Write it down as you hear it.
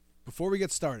Before we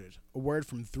get started, a word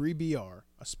from 3BR,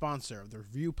 a sponsor of the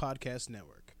Review Podcast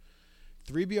Network.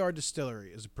 3BR Distillery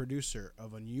is a producer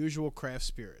of unusual craft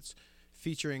spirits,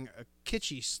 featuring a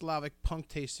kitschy Slavic punk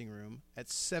tasting room at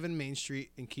 7 Main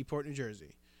Street in Keyport, New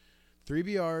Jersey.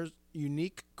 3BR's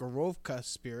unique Gorovka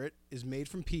spirit is made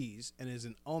from peas and is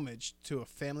an homage to a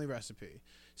family recipe,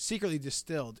 secretly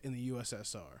distilled in the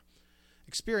USSR.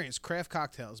 Experience craft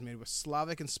cocktails made with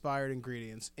Slavic-inspired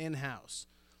ingredients in-house.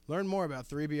 Learn more about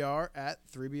 3BR at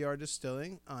 3BR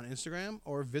Distilling on Instagram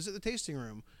or visit the tasting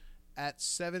room at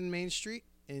 7 Main Street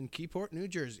in Keyport, New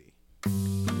Jersey.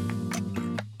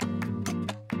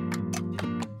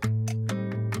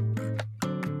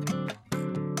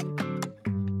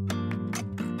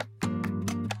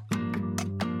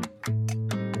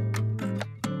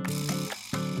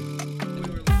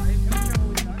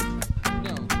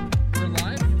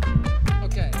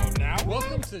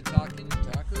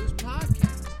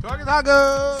 Talking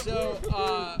Tacos! So,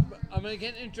 I'm going to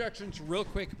get introductions real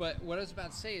quick, but what I was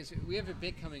about to say is we have a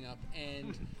bit coming up,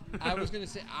 and I was going to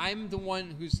say, I'm the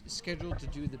one who's scheduled to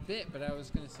do the bit, but I was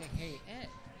going to say, hey, Ed,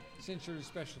 since you're a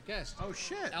special guest, Oh,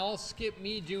 shit. I'll skip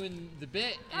me doing the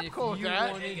bit, and I'm if cool with you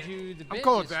that. want to do the bit I'm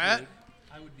cool with this that. week,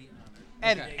 I would be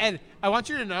honored. And I want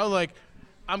you to know, like,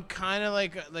 I'm kind of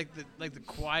like the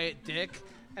quiet dick,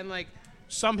 and like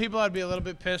some people I'd be a little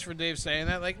bit pissed for Dave saying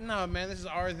that. Like, no, man, this is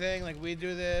our thing. Like, we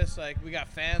do this. Like, we got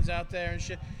fans out there and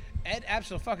shit. Ed,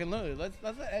 absolutely. Let's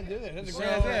let Ed do this. That's a great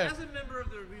idea. As a member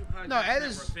of the Review Podcast No, Ed Network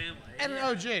is family, and an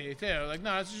OG too. Like,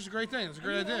 no, it's just a great thing. It's a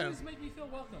great you idea. always make me feel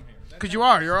welcome here. Because you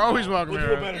are. You're always welcome We'll do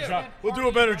here. a better job. We'll do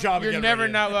a better job. You're again never right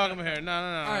here. not welcome here. No.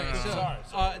 All right, so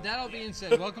Sorry. that all being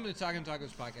said, welcome to Talking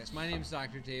Tacos Podcast. My name is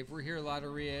Dr. Dave. We're here at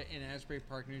Lotteria in Asbury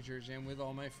Park, New Jersey. I'm with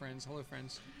all my friends. Hello,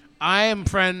 friends. I am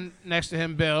friend next to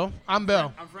him, Bill. I'm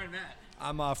Bill. I'm friend Matt,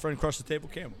 I'm a friend across the table,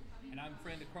 Campbell. and I'm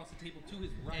friend across the table to his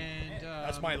right. And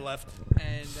That's my left.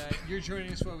 And you're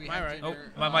joining us while we have right.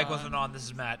 dinner. My mic wasn't on. This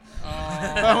is Matt.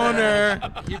 Boner.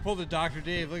 He pulled a Dr.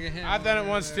 Dave. Look at him. I've done it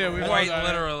once too. We've all Quite done it.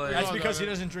 literally. That's because he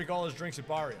doesn't drink all his drinks at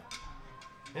Barrio.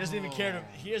 He doesn't even care to.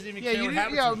 He doesn't even Yeah, care you what did,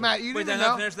 happens. yo, to him. Matt, you Wait, didn't did I know.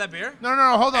 not finish that beer? No,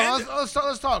 hold on.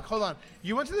 Let's talk. Hold on.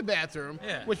 You went to the bathroom,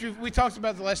 Yeah. which we talked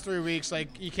about the last 3 weeks.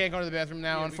 Like, you can't go to the bathroom now,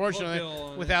 Yeah, we called unfortunately, Bill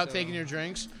on it, without so- taking your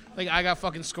drinks. Like, I got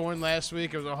fucking scorned last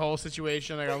week. It was a whole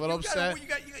situation. I got a little upset. You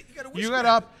got a You got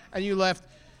up and you left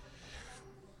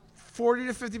 40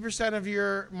 to 50% of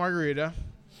your margarita,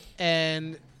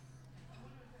 and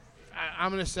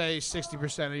I'm going to say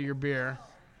 60% of your beer.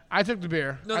 I took the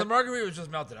beer. No, the margarita was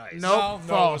just melted ice. Nope, No,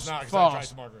 false. it's not. 'Cause I False. drank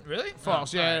the margarita. Really?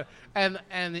 False, Oh, yeah. alright.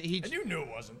 And he, And you knew it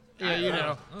wasn't. yeah, you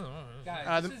know.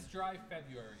 Guys, the- this is dry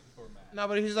February for Matt. No,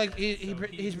 but he's like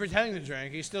he's pretending to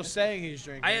drink. He's still saying he's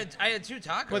drinking. I had 2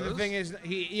 tacos. But the thing is, so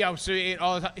he ate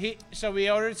all the time. So we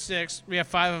ordered 6. We have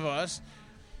 5 of us.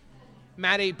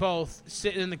 Matt ate both,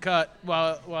 sitting in the cut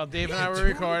while Dave and I were 2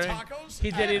 recording. tacos? He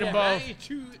did eat them I both. ate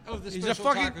 2 of the He's special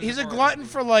a fucking tacos he's a before. glutton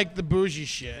for like the bougie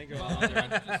shit. Well, I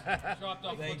just dropped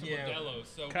off Thank to you.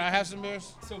 Modelo, Can I have some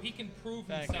beers? so he can prove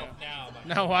Thank himself now.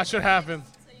 No, watch what happens.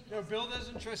 No, Bill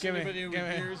doesn't trust Give me, anybody with give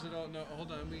me. beers at all. No, hold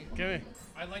on. Give me.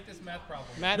 I like this math problem.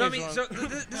 Matt No, I needs mean, one.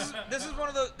 so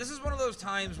this is one of those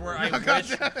times where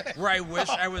I wish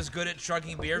I was good at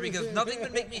chugging beer because nothing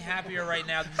would make me happier right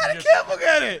now than How to did just, Campbell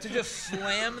get it? to just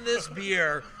slam this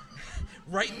beer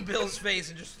right in Bill's face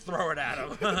and just throw it at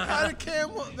him. How did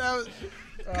Campbell? That was.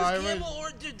 Because Campbell or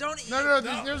dude, don't eat. No,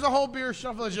 there's a whole beer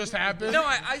shuffle that just happened. No,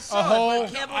 I saw A whole- it,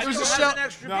 but Campbell it was still a has shell- an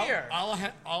extra No, beer.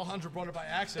 Alejandro brought it by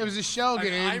accident. It was a shell Like,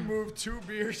 game. I moved 2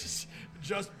 beers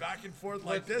just back and forth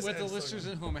like this. What the and it's listeners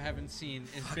like- at home haven't seen,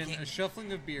 it's been a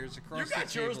shuffling of beers across You got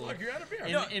the yours. table Look, you had a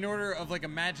beer. in order of like a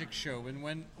magic show. And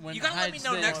when You gotta let me Hyde's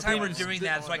know there- next time we're that doing one.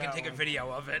 that so I can that take a one.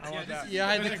 video of it. want that. Yeah,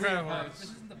 I had the incredible. This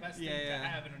isn't the best Yeah, thing yeah. to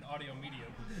have in an audio medium.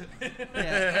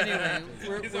 Anyway,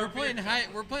 we're playing hide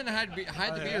the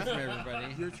beer from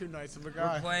everybody. You're too nice of a We're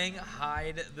guy. playing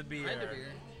Hide the Beer. Hide the beer.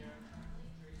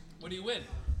 What do you win?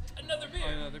 Another beer. Oh,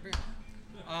 another beer.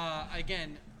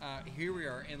 Again, here we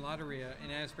are in Lotteria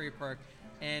in Asbury Park,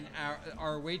 and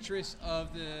our waitress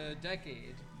of the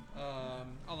decade,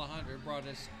 Alejandra, brought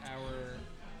us our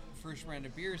first round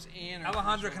of beers and our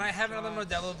Alejandro, first can I round have of another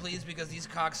shots. Modelo, please? Because these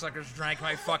cocksuckers drank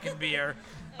my fucking beer.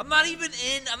 I'm not even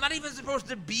supposed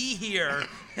to be here.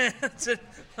 To,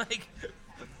 like,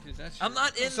 Dude, that's I'm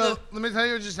not in So let me tell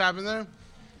you what just happened there.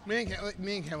 Me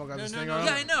and Campbell got this no, thing no. on.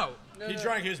 Yeah, I know. He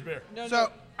drank his beer.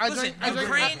 So I Listen,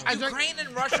 drank. Ukraine and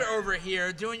Russia over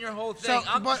here doing your whole thing. So,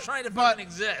 I'm but- just trying to but- fucking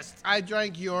exist. I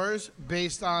drank yours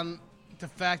based on the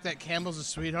fact that Campbell's a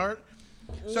sweetheart.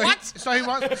 So What?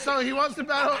 He wants to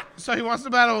battle. So he wants to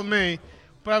battle with me,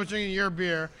 but I was drinking your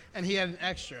beer and he had an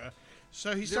extra.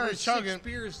 So he There started were chugging. 6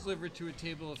 beers delivered to a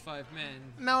table of 5 men.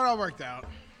 No, it all worked out.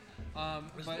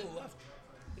 There's But a little left.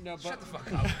 no, but Shut the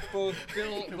fuck up. both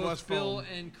was Bill full.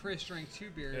 and Chris drank 2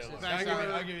 beers. Yeah, look, It's-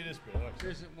 I'll give you this beer. Look.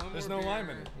 There's one There's more no beer. lime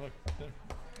in it. Look. There.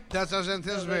 That's what I was No, that's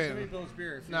gonna be anticipating. Bill's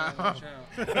beer if you No. don't watch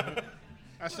out.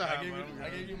 That's not I how gave, you, I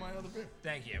I'm gave you my other beer.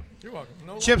 Thank you. You're welcome.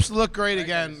 No Chips look great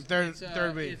again. Guys, Third, it's,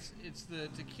 third week. It's the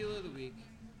tequila of the week.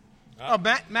 Oh,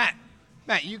 Matt,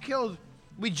 you killed.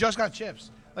 We just got chips.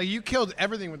 Like you killed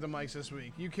everything with the mics this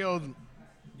week. You killed.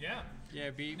 Yeah. Yeah,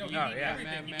 beat. No, beat- you Oh, beat yeah.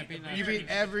 everything. Matt beat You Nice. beat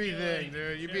everything,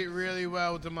 dude. You beat really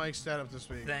well with the mic setup this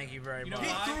week. Thank you very know much.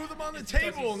 He why? threw them on the It's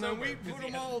because table, he's and then sober, we because put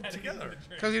he them all hasn't had together. anything to drink.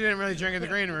 Because he didn't really drink in the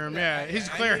green room. Yeah, he's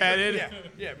clear-headed.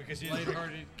 Yeah, because he's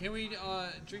Lighthearted. Can we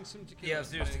drink some tequila? Yeah, let's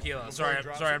do this Like, tequila. Sorry,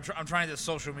 I'm trying to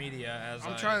social media as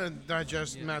I'm trying to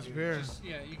digest Matt's beer.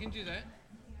 Yeah, you can do that.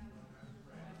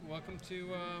 Welcome to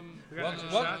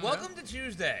Welcome to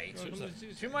Tuesday. welcome to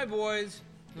Tuesday. To my boys,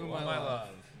 Who my love.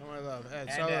 Oh, my love. Ed, And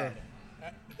Souther. Ed.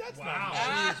 That's Wow.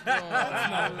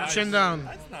 Jeez, bro. Chin down.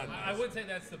 That's not nice. I would say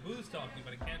that's the booze talking,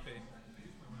 but it can't be.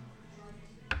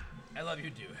 I love you,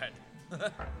 dude.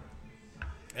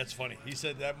 That's funny. He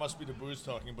said that must be the booze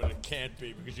talking, but it can't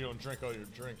be because you don't drink all your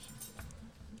drinks.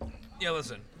 Yeah,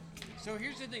 listen. So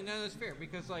here's the thing. No, that's fair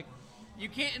because like, you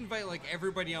can't invite like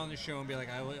everybody on the show and be like,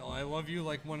 I love you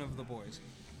like one of the boys.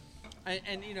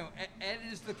 And you know, Ed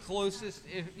is the closest,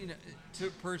 if you know, to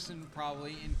person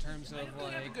probably in terms of I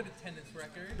really have a like good attendance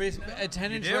record. basic you know?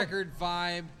 attendance You do? record,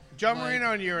 vibe. John like,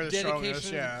 Marino and you are the dedication strongest.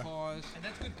 to Yeah. the cause. And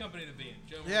that's good company to be in.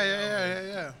 Joe Yeah, Marino,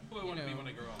 yeah. Who I You want to be know, when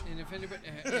I grow up.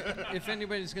 and if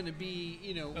anybody's going to be,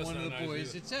 you know, That's one of not the nice boys,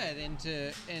 either. it's Ed.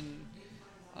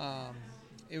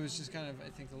 It was just kind of, I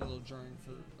think, a little jarring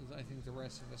for, I think, the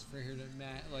rest of us for here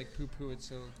to like poo-poo it.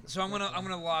 So I'm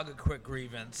gonna log a quick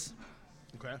grievance.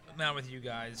 Okay. Now with you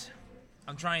guys.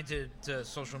 I'm trying to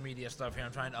social media stuff here.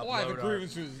 I'm trying to upload. Well, I have a our-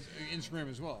 grievance with Instagram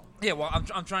as well. Yeah, well,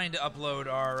 I'm trying to upload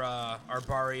our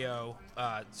Barrio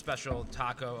special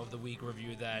taco of the week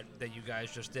review that you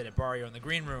guys just did at Barrio in the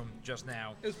green room just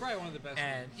now. It was probably one of the best.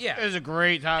 And ones. yeah, It was a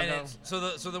great and taco.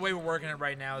 it's, so the way we're working it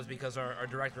right now is because our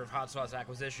director of hot sauce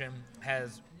acquisition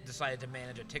has decided to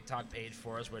manage a TikTok page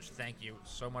for us, which thank you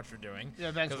so much for doing.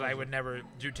 Yeah, thanks, Because I Leslie. would never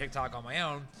do TikTok on my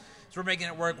own. So we're making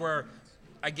it work where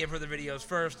I give her the videos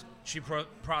first. She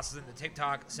processes it into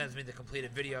TikTok, sends me the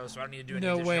completed video, so I don't need to do any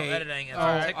No additional way. editing. And Oh,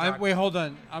 it's on TikTok. wait, hold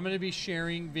on. I'm going to be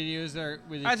sharing videos that are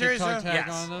with a Hi, TikTok Teresa. tag Yes.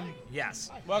 on them. Yes.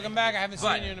 Welcome back. I haven't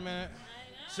But- seen you in a minute.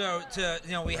 So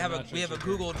we have a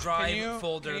Google Drive Can you-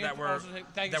 folder can you that we're also take-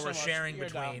 thank you so much. sharing You're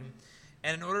between, dumb.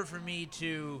 and in order for me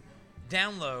to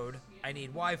download, I need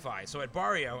Wi-Fi. So at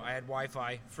Barrio, I had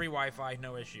Wi-Fi, free Wi-Fi,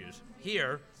 no issues.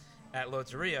 Here at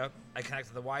Loteria, I connect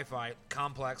to the Wi-Fi,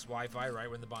 complex Wi-Fi, right?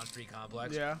 We're in the Bond Street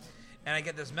complex. Yeah. And I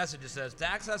get this message that says, to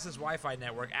access this Wi-Fi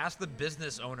network, ask the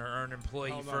business owner or an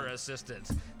employee Hold for on.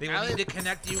 assistance. They will Ali- need to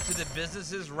connect you to the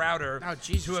business's router Oh,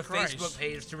 Jesus to a Christ. Facebook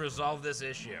page to resolve this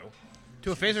issue.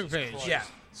 To a Facebook page. Yeah.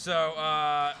 So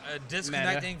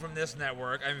disconnecting from this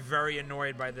network, I'm very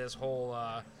annoyed by this whole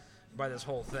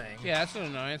thing. Yeah, that's an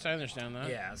annoyance. I understand that.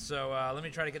 Yeah. So let me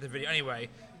try to get the video. Anyway,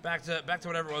 back to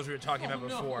whatever it was we were talking about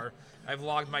before. I've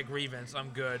logged my grievance. I'm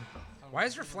good. Why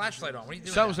is your flashlight on? What are you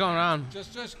doing? Something's going on.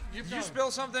 Just keep Did going. you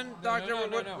spill something, Doctor? no,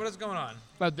 What no. what is going on?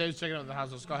 But Dave's checking out the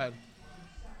house. Let's go ahead.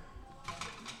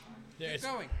 Yeah, Keep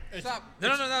going. it's- Stop.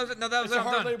 No, that was It's it. a I'm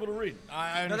hard done. label to read.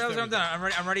 I No, that was it. I'm understand.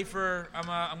 done. I'm ready for. I'm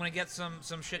gonna get some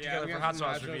shit together for hot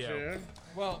sauce review.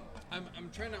 Well, I'm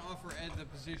trying to offer Ed the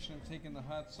position of taking the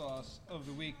hot sauce of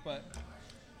the week, but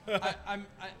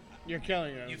You're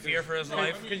killing him. You fear for his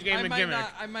life. Because you gave him a gimmick.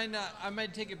 I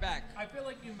might take it back. I feel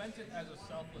like you meant it as a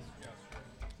selfless gesture.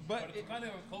 But But it's kind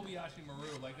of a Kobayashi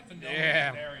Maru, like it's a no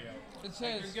Yeah. scenario. It Like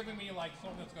says you're giving me like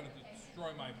something that's going to destroy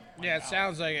my Yeah, it house.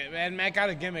 sounds like it. And Matt got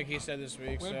a gimmick, he said this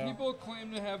week. when So. people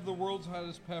claim to have the world's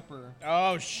hottest pepper,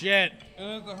 Oh, shit.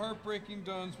 and at the heartbreaking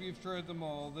dawns, we've tried them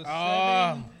all. The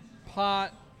Oh.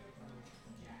 7-pot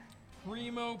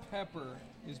Primo pepper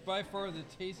is by far the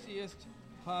tastiest,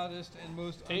 hottest, and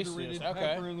most Tastiest, underrated okay.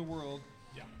 pepper in the world.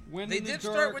 Yeah. When They in the did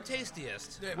dark, start with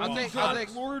tastiest. when I'll the take-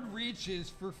 dark Lord reaches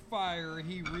for fire,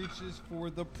 he reaches for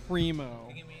the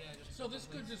Primo. So this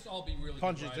could just all be really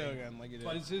Punch good it too writing. again, like you did.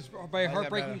 But it's just by that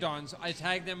Heartbreaking better. Dawns. I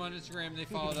tagged them on Instagram. They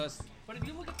followed us. But if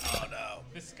you look at the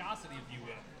viscosity, if you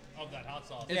will, of that hot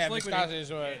sauce, It's Yeah, liquidy. viscosity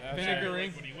is what. Vinegar.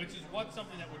 liquidy, which is what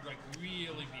something that would like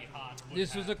really be hot. would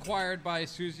This was have. acquired by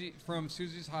Susie from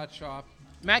Susie's Hot Shop.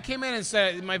 Matt came in and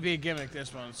said it might be a gimmick,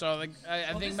 this one. So like, I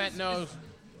Well, think this Matt is- knows.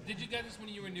 Did you get this when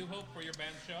you were in New Hope for your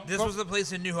band show? This was the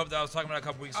place in New Hope that I was talking about a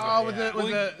couple weeks ago. Oh, with yeah.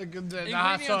 the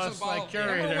hot Ingredients sauce of bottle. like The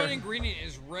number one curator. ingredient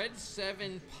is Red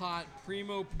 7 Pot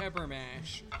Primo Pepper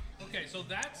Mash. Okay, so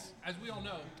that's, as we all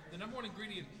know, the number one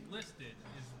ingredient listed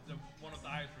is one of the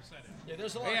highest percentage. Yeah,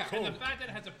 there's a lot Yeah. of cool. And the fact that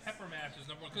it has a pepper mash is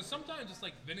number one, because sometimes it's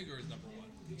like vinegar is number one.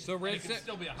 So And red it can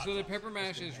still be a hot So the sauce. pepper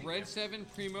mash is Red 7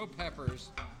 Primo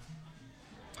peppers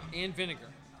and vinegar,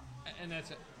 and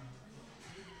that's it.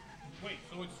 Wait,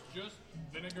 so it's just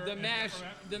vinegar The and mash, pepper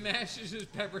mash? the mash is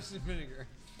just peppers and vinegar.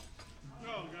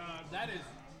 Oh, God. That is...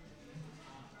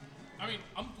 I mean,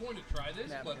 I'm going to try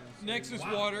this, but... Next is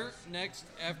Wow. water. Next,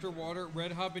 after water,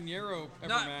 red habanero pepper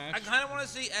No, mash. I kind of want to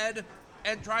see Ed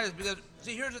try this because,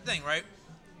 see, here's the thing, right?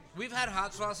 We've had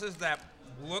hot sauces that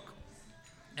look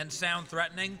and sound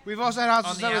threatening. We've also had hot On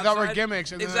sauces the that we thought were outside?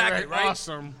 gimmicks, and Exactly, they're right?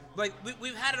 awesome. Like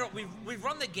we've had it. We've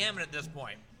run the gamut at this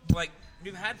point. Like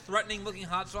we've had threatening-looking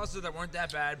hot sauces that weren't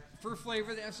that bad. For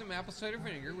flavor, they have some apple cider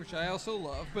vinegar, which I also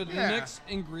love. But the Yeah. next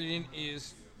ingredient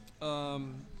is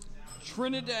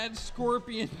Trinidad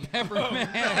Scorpion pepper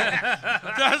mash.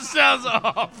 That sounds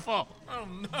awful. Oh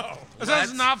no. That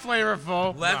sounds not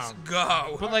flavorful. Let's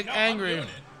go. But like I'm angry. doing it.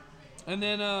 And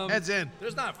then Heads in.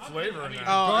 There's not flavor in that. Oh,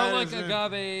 garlic that is in.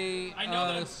 agave I know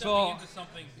that I'm stepping salt. into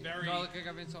something very, Garlic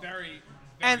agave salt. very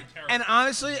And terrible.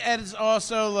 honestly, Ed is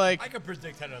also like I can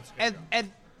predict how that's going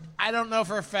Ed. I don't know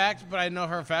for a fact, but I know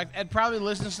for a fact Ed probably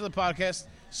listens to the podcast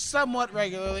somewhat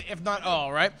regularly, if not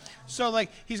all. Right. So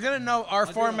like he's gonna know our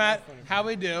format, how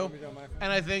we do,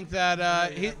 and I think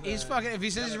that he's fucking. If he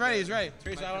says he's ready, he's ready.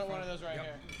 Teresa, I want one of those right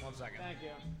here. 1 second. Thank you.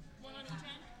 1 out of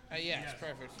 10? Yes,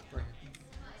 perfect.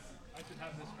 I should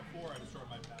have this before I destroy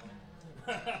my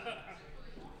palate.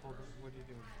 What do you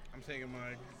do? I'm taking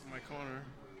my corner.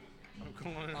 I'm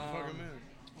going in fucking minute.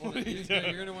 Well,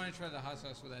 you're going to want to try the hot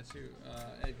sauce with that too,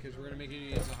 Ed, because we're going to make you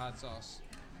use the hot sauce.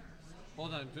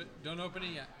 Hold on. Don't open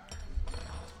it yet.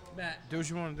 Matt, Do what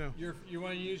you want to do. you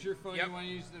want to use your phone? Yep. You want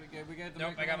to use we got the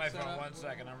Nope, I got my microphone set phone. up? 1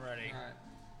 second, I'm ready. All right.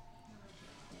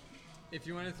 If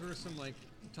you want to throw some like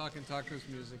Talking Tacos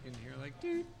music in here, like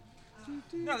dude.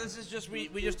 No, this is just we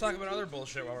just talk about other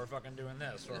bullshit while we're fucking doing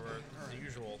this, or we're the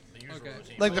usual Okay.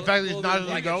 routine. Like the fact that he's not the, as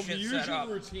like dope. shit the set usual up.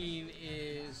 routine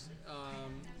is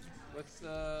what's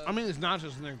the I mean, it's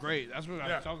nachos and they're great. That's what I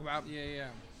Yeah. talk about. yeah.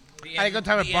 The I had a good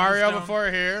time at the Andrew Barrio Stone-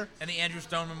 before here. and the Andrew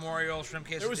Stone Memorial Shrimp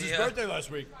Quesadilla. It was his birthday last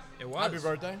week. It was. Happy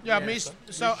birthday. Yeah, Yeah, me. so-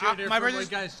 So my birthday.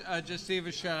 guys, just give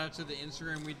a shout out to the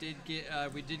Instagram. We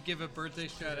did give a birthday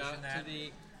shout out to that.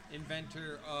 the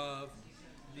inventor of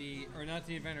the, or not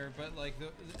the inventor, but like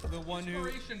the one who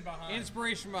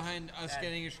inspiration behind us Ed.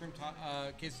 getting a shrimp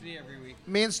quesadilla every week.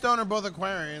 Me and Stone are both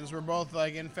Aquarians. We're both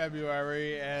like in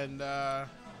February and Did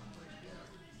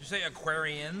you say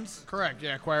Aquarians? correct.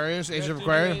 Yeah, Aquarius, Age Do of you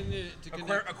have to do Aquarius. anything to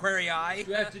connect- Aquarii?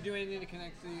 Do you have to do anything to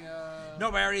connect the?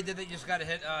 No, but I already did that. You just got to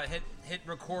hit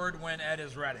record when Ed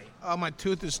is ready. Oh, my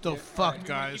tooth is still fucked,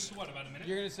 guys. What, about a minute?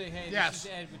 You're gonna say, hey, Yes. this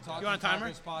is Ed with Talking You want a timer?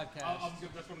 Tacos podcast.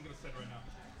 That's what I'm going to say right now.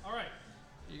 All right.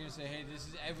 You're gonna say, hey, this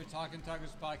is Ed with Talking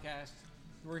Tacos podcast.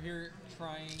 We're here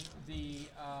trying the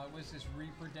what is this,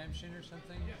 Reap Redemption or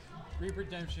something? Yes. Reap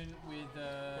Redemption with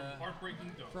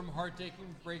Heartbreaking Dough. from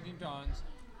Breaking Dawns.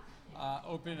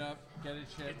 Open it up, get a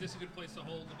chip. Is this a good place to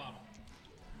hold the bottle?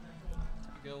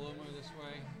 Get a little more this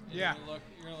way. And Yeah.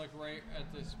 You're gonna look right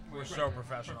at this. We're so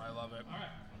professional. I love it. All right.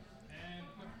 And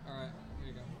All right, here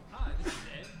you go. hi, this is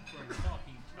Ed from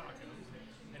Talking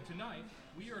Tacos. And tonight,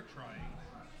 we are trying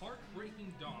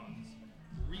Heartbreaking Dawn's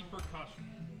Repercussion.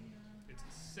 It's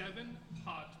 7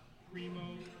 hot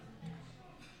primo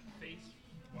face.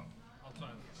 Well, I'll try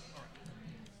this. All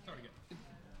right. Start again.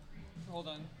 Hold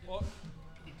on. Oh,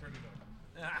 He turned it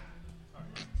over. Ah. All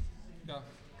right. go.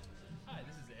 Hi,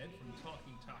 this is Ed from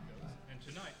Talking Tacos, and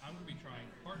tonight I'm going to be trying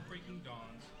Heartbreaking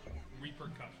Dawn's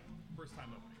Repercussion. First time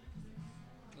opening.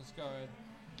 Let's go, Ed.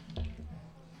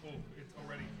 Oh, it's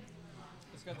already.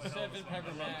 It's got the 7 pepper You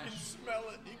can mash. smell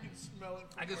it. You can smell it.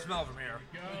 I can smell from here.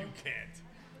 Go. You can't.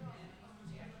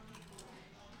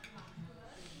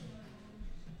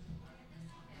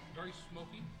 Very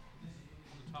smoky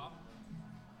on the top.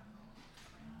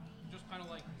 Just kind of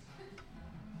like.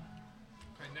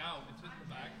 Okay, now it's in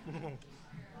the back.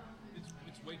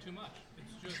 It's way too much.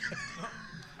 It's just.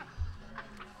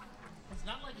 It's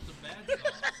not like it's a bad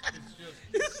sauce. It's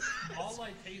just all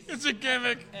I taste. It's a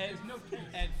gimmick. Ed, no taste.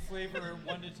 Ed, flavor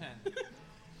 1 to 10.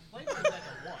 Flavor is like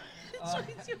a one.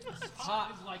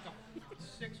 Hot. Is like a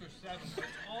 6 or 7.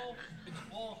 But it's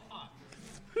all hot.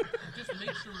 It just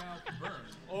makes your mouth burn.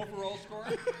 Overall score?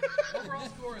 Overall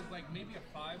score is like maybe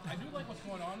a 5. I do like what's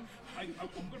going on. I'm going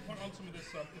to put on some of this.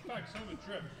 In fact, some of the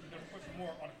drip. I'm going to put some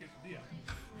more on a quesadilla.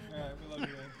 All right, we love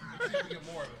you. Let's see if we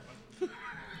get more of it.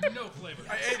 But no flavor.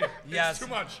 I ate it. Yes. It's too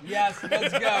much. Yes,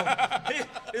 let's go.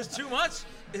 It's too much.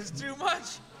 It's too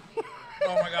much.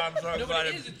 Oh my god, I'm so No, but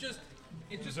it excited. is.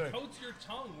 It just Sorry. coats your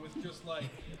tongue with just like.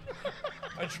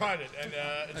 I tried it, and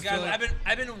it's Guys, still,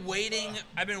 I've been waiting.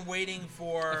 I've been waiting I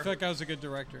for. feel like I was a good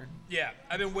director. Yeah,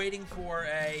 I've been waiting for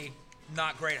a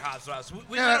not great hot sauce.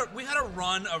 We Yeah. had a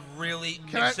run of really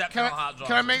Can I, exceptional hot sauce.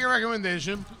 can I make a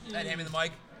recommendation? And hand me the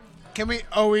mic. Can we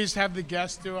always have the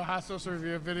guest do a hot sauce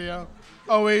review video?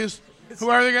 Always.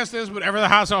 Whoever the guest is, whatever the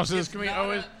hot sauce is, can we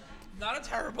always? Not a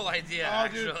terrible idea, Oh,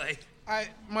 dude. actually.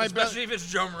 My Especially if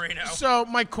it's Joe Marino. So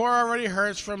my core already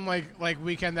hurts from like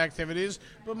weekend activities,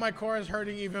 but my core is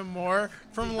hurting even more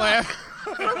from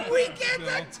weekend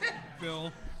activities.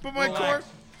 Bill. But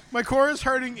my core is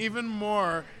hurting even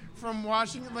more from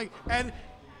watching it. And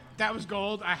that was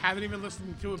gold. I haven't even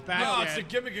listened to it back no, yet. it's the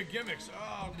gimmick of gimmicks.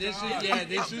 Oh, This God.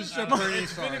 this is some burning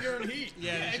It's sauce. vinegar and heat.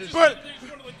 Yeah, this is. But They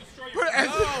just want to like destroy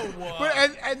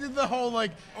your. and then the whole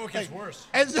like. Oh, it gets worse.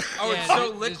 Ed's, Oh, yeah, it's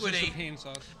so this is some liquidy. pain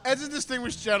sauce. Ed's a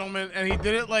distinguished gentleman, and he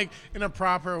did it like in a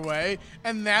proper way,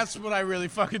 and that's what I really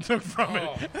fucking took from it.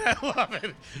 I love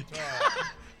it.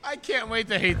 I can't wait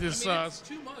to hate this It's sauce.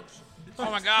 too much. It's Oh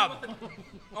my just god. too much.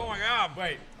 Oh my god.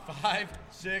 Wait, 5,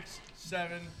 6,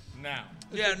 7, now.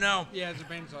 Yeah, no. Yeah, it's a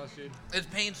pain sauce, dude. It's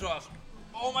pain sauce.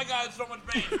 Oh my god, it's so much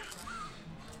pain.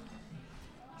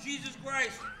 Jesus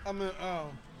Christ.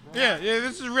 Yeah,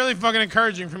 this is really fucking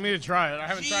encouraging for me to try it. I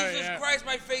haven't tried it Jesus yet. Christ,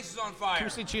 my face is on fire. Can we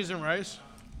say cheese and rice?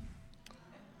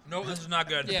 No, this is not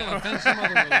good. Yeah, offend some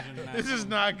other religion. Matt. This is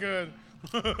not good.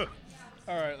 All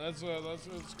right, let's go.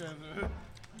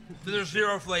 There's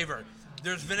zero flavor.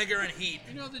 There's vinegar and heat.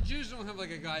 You know, the Jews don't have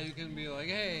like a guy who can be like,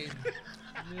 hey,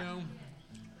 you know.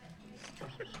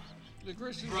 The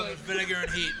Christians Bro, like, there's vinegar and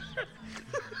heat.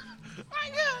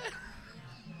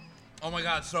 Oh my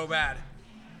god, so bad.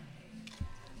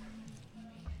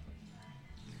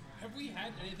 Have we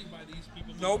had anything by these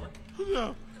people? Nope.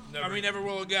 before? No, And we never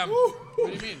will again. what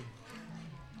do you mean?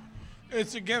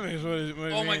 it's a gimmick. Is what it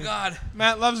Oh my means. god.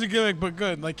 Matt loves a gimmick, but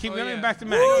good. Like keep Oh, giving yeah. it back to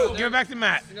Matt. Woo! Give it back to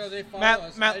Matt. You know, they follow Matt-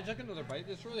 us. Matt- I took another bite.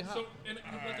 It's really hot. So, and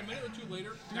like a minute or two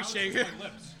later, now it's shake just it. my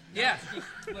lips. Yeah. It's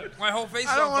just lips. My whole face is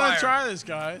I don't on fire. want to try this,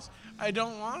 guys. I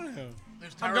don't want to.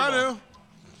 It's I'm terrible. gonna.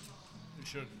 You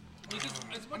should. Because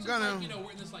as much as gonna- like, you know,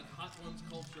 we're in this like hot ones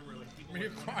culture where like people You're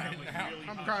like, wanna crying have, like, now. really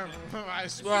I'm hot crying. shit. I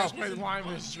swear my lime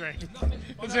is straight.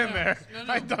 It's in there.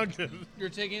 No. I dunked it. You're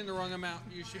taking in the wrong amount.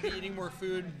 You should be eating more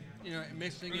food, you know,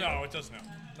 mixing it. No, it doesn't help.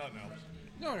 Nothing else.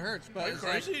 No, it hurts, but Are you it's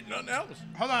like, crazy? Nothing else.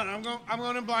 Hold on, I'm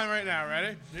going in blind right now.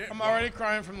 Ready? Yeah, I'm go. already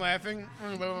crying from laughing.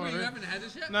 wait, you haven't had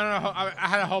this yet? No. I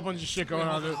had a whole bunch of shit going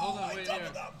on. Dude. Hold on, wait,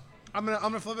 yeah. I'm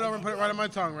gonna flip it over and put it right on my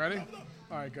tongue. Ready?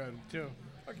 All right, good. 2.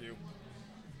 Fuck you.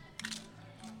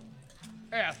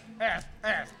 Ass.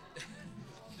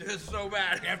 This is so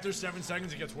bad. After 7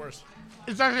 seconds, it gets worse.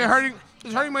 It's actually hurting.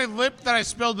 It's hurting my lip that I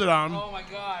spilled it on. Oh my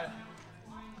god.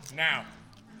 Now.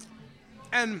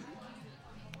 And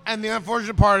the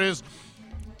unfortunate part is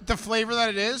the flavor that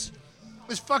it is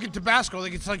fucking Tabasco.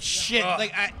 Like it's like shit. Ugh.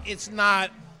 Like it's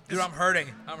not. Dude, I'm hurting.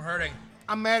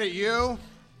 I'm mad at you.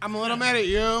 I'm a little mad at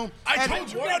you. I And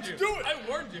told you not to do it. I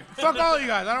warned you. fuck all you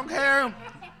guys. I don't care.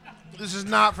 This is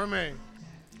not for me.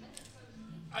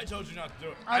 I told you not to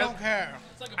do it. I don't care.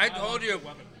 It's like a I told you.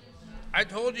 weapon. I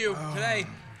told you today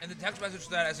in the text message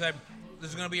that I said this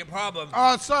is gonna be a problem.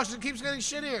 Oh, it sucks. It keeps getting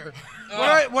shittier.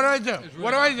 What do I do?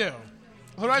 What do I do?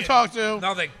 Who do I talk to?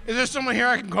 Nothing. Is there someone here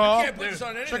I can call? Can't put this on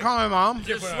Should I anything. call my mom?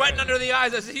 You're sweating under the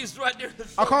eyes. I see you sweating.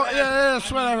 I'll call. Yeah,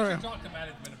 sweat I everywhere. should talk to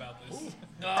management about this.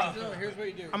 No, here's what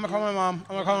you do. I'm gonna call my mom.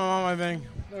 I think.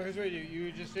 No, here's what you do.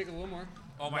 You just take a little more.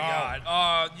 Oh my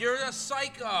god. You're a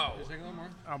psycho. Just take a little more.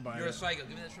 I'll buy You're a it. psycho. Give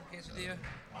me that shrimp quesadilla,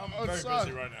 I'm very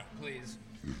busy right now. please.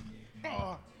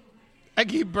 I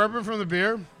keep burping from the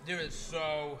beer, Dude, it's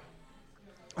so.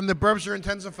 and the burps are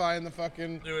intensifying the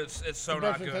fucking. Dude, it's so burps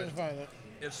not are good. intensifying it.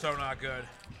 It's so not good.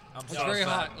 I'm It's so very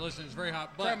upset. hot. Listen, it's very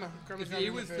hot. But Grandma if got you eat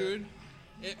me with the food,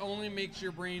 it only makes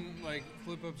your brain like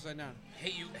flip upside down.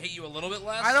 Hate you a little bit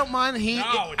less. I don't mind heat.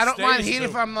 No, it I don't mind stays heat too.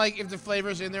 if I'm like if the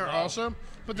flavor's in there also.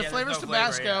 But the Yeah, there's flavor's no flavor,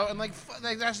 Tabasco, yeah. and like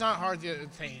that's not hard to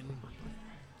attain.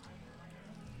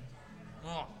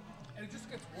 Oh. And it just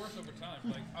gets worse over time.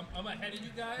 Like, I'm ahead of you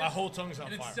guys. My whole tongue's on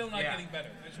and it's fire. still not Yeah. getting better.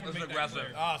 I just want This to is make that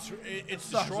aggressive. clear. It's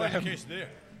destroying the quesadilla.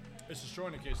 It's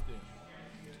destroying the quesadilla.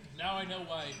 Now I know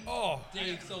why Oh,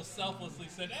 Dave so selflessly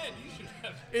said, Ed, you should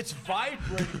have. it's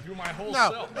vibrating through my whole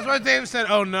No, self. that's why Dave said,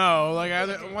 "Oh no!" Like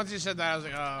once he said that, I was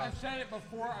like, "Oh." I said it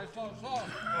before I saw sauce.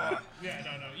 Yeah,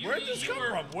 no. Where did this come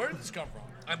from? Where did this come from?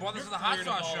 I bought this in the hot Cleared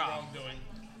of sauce all shop wrongdoing.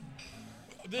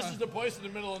 This is the place in the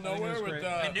middle of think nowhere that's with.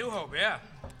 great. in New Hope. Yeah.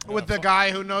 With the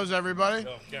guy who knows everybody.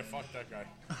 Oh, yeah, fuck that guy.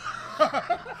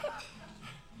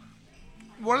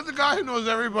 What did the guy who knows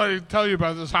everybody tell you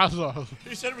about this hot sauce?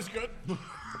 He said it was good.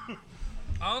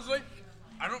 Honestly,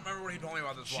 I don't remember what he told me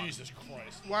about this one. Jesus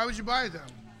Christ. Why would you buy it then?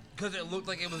 Because it looked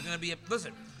like it was gonna be a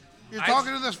listen. You're I've-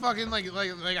 talking to this fucking like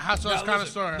a hot sauce listen.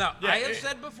 connoisseur. No, Yeah, I have it-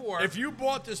 said before. If you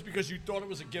bought this because you thought it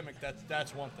was a gimmick,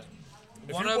 that's one thing.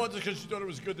 If One you of- bought this because you thought it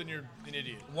was good, then you're an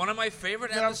idiot. One of my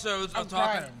favorite Yeah, episodes I'm of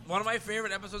Talking. crying. One of my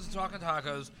favorite episodes of Talking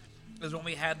Tacos is when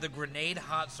we had the grenade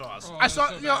hot sauce, I saw,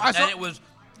 I saw. and it was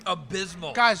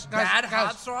abysmal. Guys, bad hot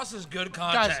guys. sauce is good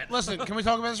Guys, content. listen, can we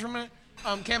talk about this for a minute?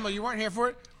 Campbell, you weren't here for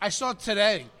it. I saw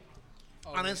today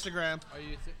on Instagram Are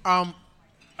you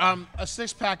a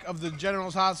 6-pack of the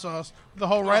General's hot sauce, the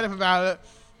whole write-up about it,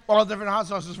 all different hot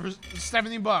sauces for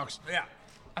 $70. Yeah.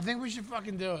 I think we should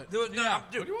fucking do it. Do it, no,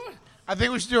 dude. I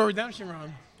think we should do a redemption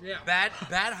run. Yeah. Bad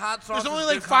hot sauce. There's only is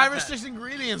like good 5 or content. 6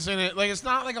 ingredients in it. Like, it's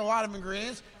not like a lot of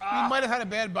ingredients. We might have had a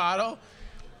bad bottle.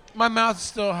 My mouth's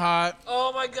still hot.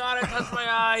 Oh my god! I touched my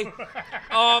eye.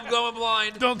 Oh, I'm going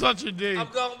blind. Don't touch your D. I'm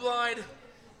going blind.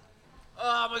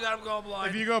 Oh my god! I'm going blind.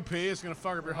 If you go pee, it's gonna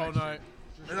fuck up your whole night.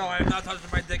 No, I'm not touching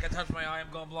my dick. I touched my eye. I'm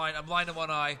going blind. I'm blind in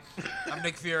one eye. I'm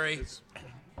Nick Fury.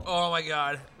 Oh my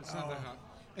god! It's not that hot.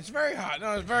 It's very hot.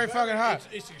 No, it's very fucking hot.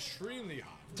 It's extremely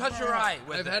hot. Touch your eye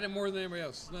with I've it. had it more than anybody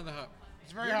else. It's not that hot.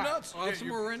 It's very You're hot. nuts. I'll have some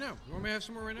more right now. You want me to have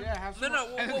some more right now? Yeah, have No, some no.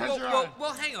 more. And touch your eye.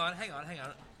 Well, hang on.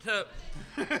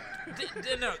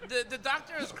 No, the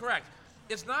doctor is correct.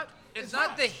 It's not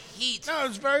the heat No,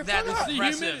 it's very that's fucking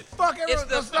hot. oppressive. Fuck It's everyone.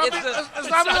 the Let's not be- it's the let's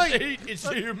not be like- the heat, it's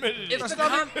the humidity. it's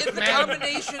the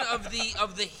combination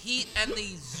of the heat and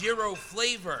the zero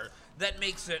flavor that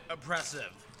makes it oppressive.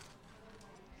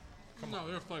 No,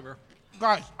 there's flavor.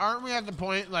 Guys, aren't we at the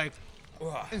point, like,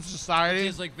 Ugh. in society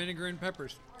Tastes like vinegar and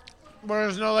peppers. where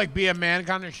there's no, like, be a man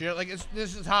kind of shit? Like,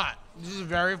 this is hot. This is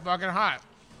very fucking hot.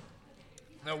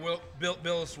 No,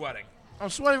 Bill is sweating. I'm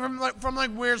sweating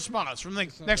from weird spots, from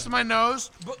like next to my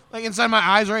nose, But- like inside my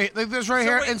eyes, right, like this right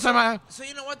here, wait, inside my. So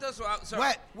you know what though? So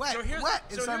Wet, so here's, wet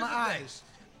so inside here's my the thing. eyes.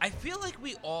 I feel like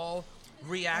we all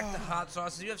react to hot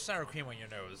sauces. You have sour cream on your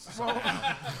nose.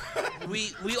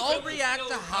 we all react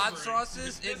to hot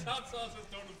sauces in. This hot sauce is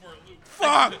thrown for a loop.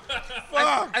 Fuck,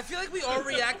 fuck. I feel like we all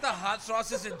react to hot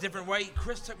sauces in different ways.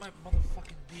 Chris took my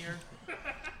motherfucking beer,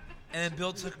 and then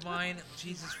Bill took mine.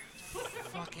 Jesus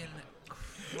fucking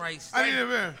Christ! I need a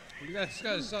beer. You guys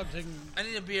gotta stop taking. I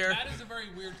need a beer. That is a very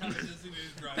weird consistency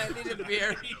to drive. I need a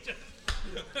beer.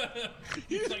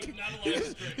 He's like not allowed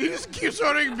to drink. He just keeps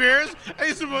ordering beers, and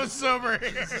he's the most sober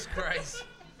here. Jesus Christ.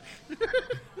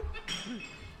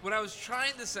 What I was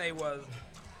trying to say was,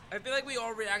 I feel like we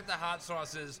all react to hot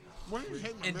sauces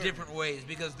in different ways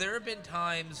because there have been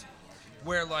times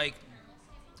where, like,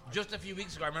 just a few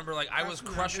weeks ago, I remember, like, I was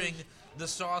crushing the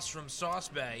sauce from Sauce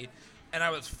Bay, and I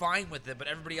was fine with it, but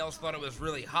everybody else thought it was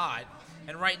really hot.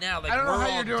 And right now, like, I don't know we're how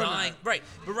all you're doing dying. Right,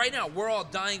 but right now, we're all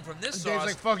dying from this And sauce. Dave's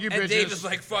like, "Fuck you, and Dave bitches." is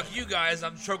like, fuck you guys,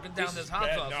 I'm choking down this hot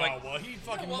Bad. sauce. No, Like, well, he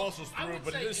fucking Well, muscles I through, would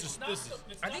but say this it's is not this is. the-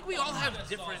 it's I not think we the all have hottest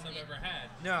different- sauce I've ever had.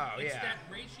 No, It's yeah. that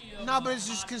ratio No, but of it's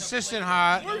just hot to consistent flavor.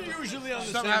 hot. We're usually on the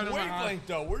Something same happens with hot. wavelength,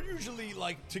 though. We're usually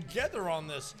like together on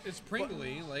this. It's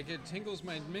pringly, like it tingles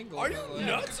my mingle. Are you but, like,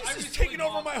 nuts? I This is recently taking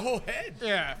over bought- my whole head.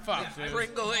 Yeah, fuck, I dude.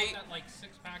 Pringly. That, like,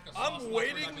 6-pack of sauce I'm left,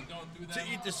 waiting I've been going through to them.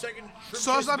 eat the second shrimp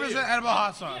Sauce up is quesadilla. an edible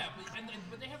hot sauce. Yeah,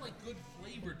 but they have like good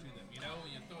flavor to them, you know?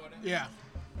 You throw it in. Yeah.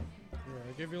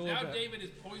 I'll give you a little Now bit. David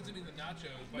is poisoning the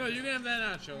nachos. by No, just- you can have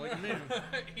that nacho, like me.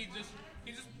 he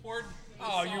just poured. the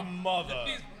Oh, you sauce. mother.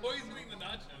 He's poisoning the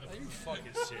nachos Are you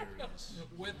fucking serious?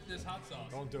 with this hot sauce.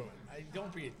 Don't do it.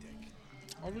 Don't be a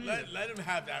dick. Let him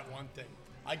have that one thing.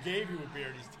 I gave you a beer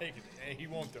and he's taking it, and he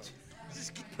won't do it.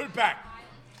 Just put it back.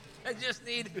 I just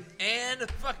need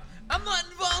fuck. I'm not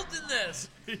involved in this.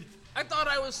 I thought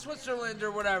I was Switzerland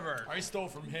or whatever. I stole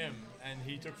from him, and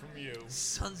he took from you,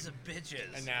 Sons of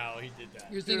bitches. and now he did that.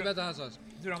 Here's the thing about the hot sauce.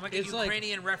 Dude, I'm like It's a like-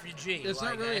 Ukrainian refugee. It's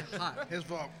not like, really hot. His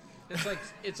fault.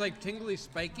 It's like tingly,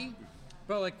 spiky,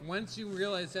 but like once you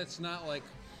realize that's not like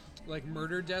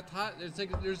murder death hot, it's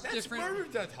like there's That's different. murder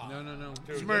death hot. No.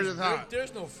 Dude, murder there's- death hot.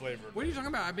 There's no flavor. What are you talking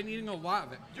about? I've been eating a lot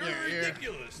of it. You're Yeah.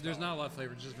 ridiculous. There's though. not a lot of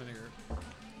flavor, just vinegar.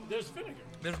 There's vinegar.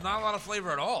 There's not a lot of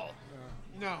flavor at all.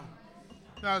 No.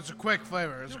 No, it's a quick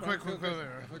flavor. It's a quick quick,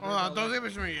 flavor. quick, Hold on, quick. don't give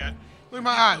it to me yet. Look at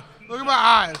my eyes. Look at my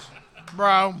eyes,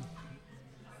 bro.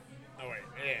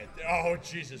 Oh,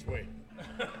 Jesus, wait.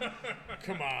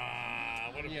 Come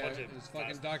on. What a Yeah, bunch of it's fucking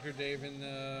bastards. Dr. Dave and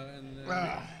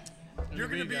the You're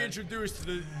going to be guy. introduced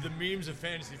to the memes of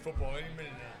fantasy football any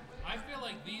minute now. I feel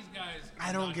like these guys.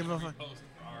 I don't not give gonna a fuck. repost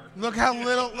our- Look how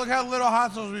little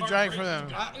hot sauce we drank for them.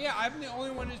 Yeah, I'm the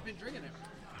only one who's been drinking it.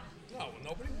 No,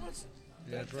 nobody wants it.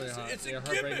 Yeah, it's really hot. It's a Yeah,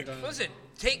 heartbreaking gimmick. done. Listen,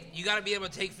 you got to be able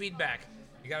to take feedback.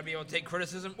 You got to be able to take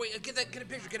criticism. Wait, get a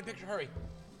picture, hurry.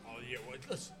 Oh, yeah, well,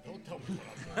 listen, don't tell me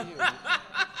what I'm doing.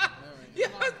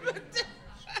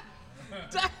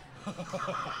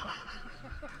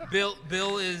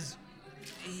 Bill is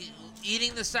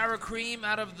eating the sour cream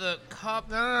out of the cup.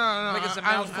 No. Like it's a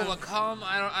mouthful of cum.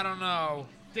 I don't know.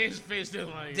 Dave's face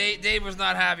didn't like it. Dave was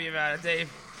not happy about it.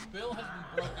 Dave, Bill has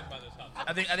been broken by this hot.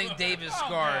 I think Dave is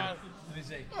scarred. Let me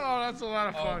see. Oh, that's a lot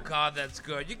of Oh fun. God, that's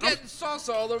good. You're getting sauce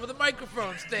all over the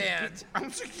microphone stand.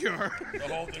 I'm secure. The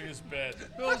whole thing is bad.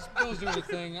 Bill's doing a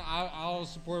thing. I'll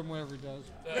support him whatever he does.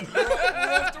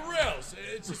 We're off the rails.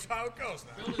 It's just how it goes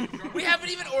now. We haven't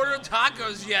even ordered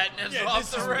tacos yet, and it's Yeah, off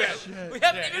this the is rails. bad. We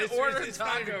haven't Yeah, even it's ordered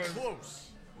not even tacos. close.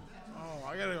 Oh,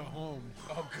 I gotta go home.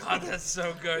 Oh God, that's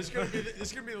so good.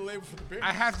 It's gonna be the label for the beer.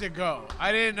 I have to go.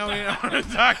 I didn't know we didn't order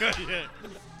tacos yet.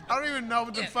 I don't even know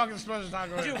what the Yeah. fucking special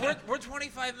taco is. Dude, we're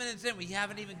 25 minutes in. We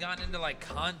haven't even gotten into like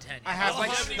content. I Yet. have There's,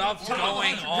 like to- stuff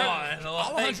going on. Like,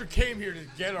 Alejandro came here to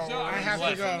get our So order. I have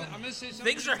to go. I'm gonna say something.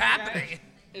 things to are you guys. happening.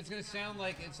 It's gonna sound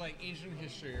like it's like ancient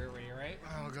history already, right?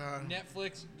 Oh god.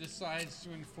 Netflix decides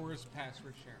to enforce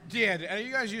password sharing. Yeah, are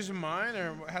you guys using mine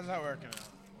or how's that working out?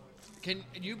 Can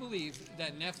you believe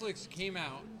that Netflix came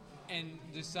out and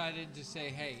decided to say,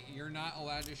 "Hey, you're not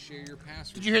allowed to share your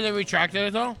password"? Did you hear they retracted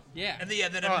it though? Yeah. And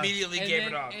then Oh. immediately And gave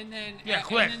then, it up. And then, Yeah,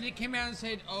 quick. And then they came out and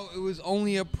said, "Oh, it was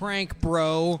only a prank,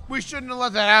 bro." We shouldn't have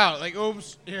let that out. Like,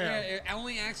 oops. Yeah, Yeah. it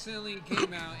only accidentally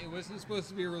came out. It wasn't supposed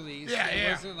to be released. Yeah, it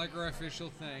yeah. wasn't like our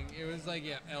official thing. It was like,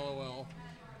 yeah, LOL.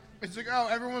 It's like, oh,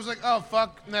 everyone's like, oh,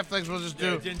 fuck Netflix. We'll just Yeah,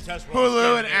 do it didn't test well.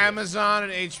 Hulu and Yeah. Amazon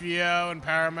and HBO and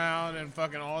Paramount and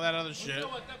fucking all that other You shit. know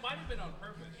what? That might have been on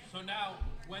purpose. So now,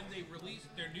 when they release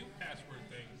their new password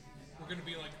thing, we're gonna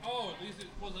be like, oh, at least it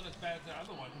wasn't as bad as the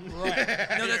other one.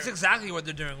 Right. No, that's exactly what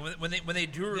they're doing. When they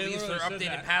do release their literally said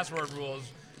updated that. password rules,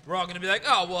 we're all going to be like,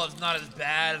 oh, well, it's not as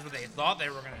bad as what they thought they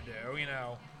were going to do. You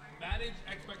know, Manage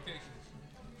expectations.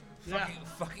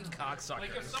 fucking cocksuckers.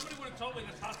 Like if somebody would have told me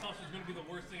this hot sauce was gonna be the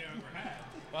worst thing I ever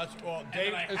had, Well, and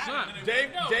Dave, then I It's had not. it, and Dave,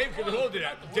 no, Dave it could was. hold it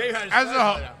Not out. the Dave worst. had his As a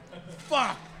flashlight whole,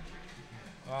 out.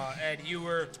 fuck. Ed, you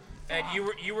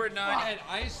were not. And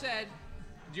I said,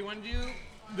 "Do you want to do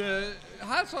the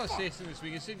hot sauce tasting this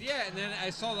week?" I said, "Yeah." And then I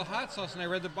saw the hot sauce and I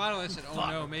read the bottle. And I said, "Oh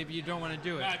no, maybe you don't want to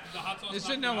do it." Matt, the hot sauce I not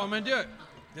said, "No, come I'm out. gonna do it."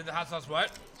 Did the hot sauce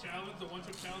what? Challenge, the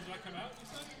one-chip challenge not come out. You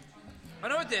said. I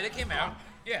know it did. It came out.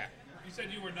 Yeah. You said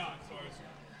you were not. So I was.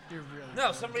 You're really.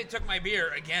 No, somebody took my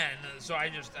beer again, so I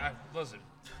just listen.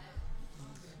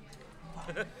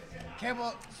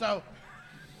 Cable, so.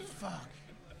 Fuck.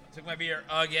 Took my beer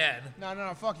again.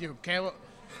 No, fuck you.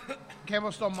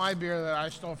 Cable stole my beer that I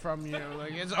stole from you.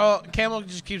 Like, it's all. Cable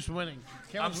just keeps winning.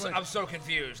 Cable's winning. I'm so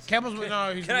confused. Cable's winning.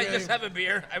 No, he's Can I really, just have a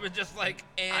beer? I was just like,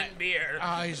 beer.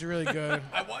 he's really good.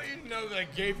 I want you to know that I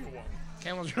gave you one.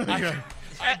 Camel's really good.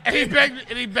 And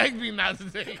he begged me not to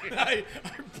take it. I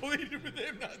pleaded with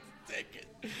him not to take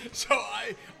it. So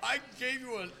I gave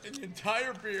you an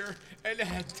entire beer and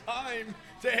had time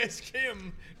to ask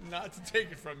him not to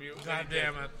take it from you. God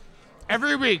damn it.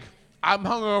 Every week, I'm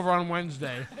hungover on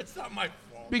Wednesday It's not my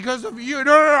fault. because of you.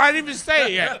 No, I didn't even say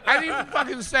it yet. I didn't even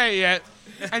fucking say it yet.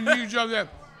 And you jumped in.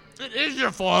 It is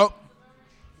your fault.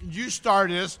 You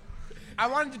started this. I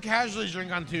wanted to casually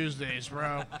drink on Tuesdays,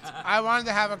 bro. I wanted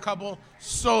to have a couple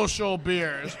social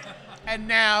beers. And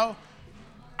now,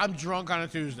 I'm drunk on a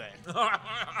Tuesday. Okay?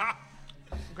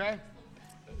 Okay.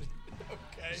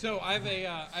 So I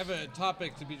have a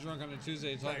topic to be drunk on a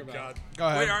Tuesday to talk Thank about. God. Go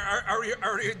ahead. Wait,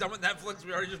 are we done with Netflix?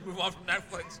 We already just move on from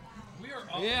Netflix. We are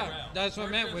off the Yeah, rails. that's what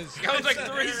I meant was. That was like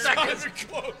 3 seconds.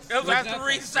 Close. That was like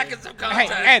Exactly. 3 seconds of Hey,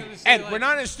 content. Ed, gonna say, Ed, like- we're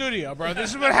not in a studio, bro.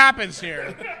 This is what happens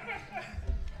here.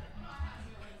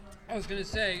 I was gonna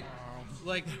say,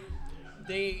 like,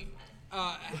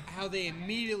 how they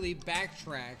immediately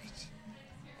backtracked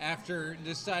after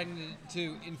deciding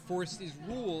to enforce these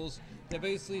rules that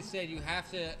basically said you have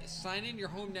to sign in your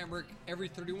home network every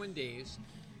 31 days,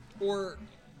 or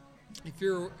if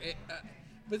you're.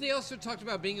 But they also talked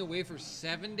about being away for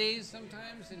 7 days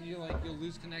sometimes, and you'll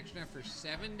lose connection after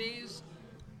 7 days.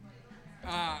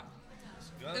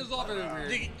 It was all very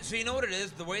weird. So you know what it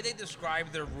is? The way they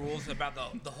describe their rules about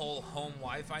the whole home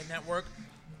Wi-Fi network,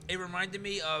 it reminded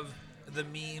me of the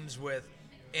memes with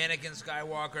Anakin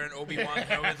Skywalker and Obi-Wan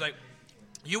Kenobi. It's like,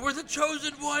 You were the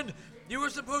chosen one. You were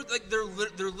supposed they're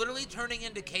literally turning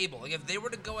into cable. Like if they were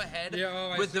to go ahead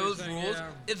I with see what those you're saying, rules, yeah.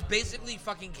 it's basically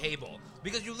fucking cable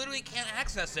because you literally can't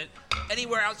access it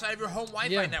anywhere outside of your home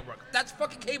Wi-Fi Yeah. network. That's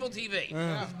fucking cable TV.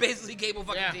 It's basically cable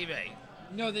fucking Yeah. TV.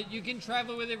 No, that you can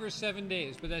travel with it for 7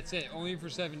 days, but that's it. Only for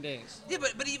 7 days. Yeah,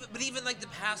 but even like the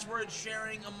password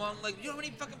sharing among you know how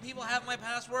many fucking people have my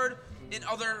password in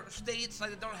other states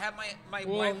that don't have my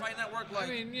Wi-Fi network? I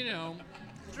mean, you know,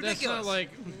 it's that's ridiculous. not like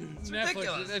It's Netflix.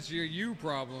 ridiculous. That's your you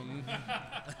problem.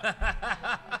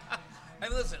 I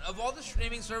mean, listen, of all the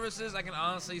streaming services, I can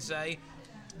honestly say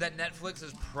that Netflix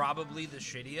is probably the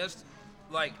shittiest.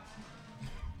 Like,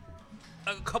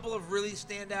 a couple of really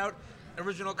standout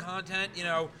original content, you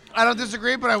know. I don't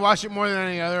disagree, but I watch it more than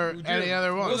any other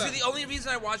one. Well, see, the only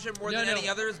reason I watch it more than any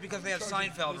other is because they have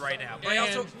Seinfeld right now.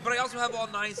 But I also have all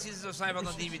 9 seasons of Seinfeld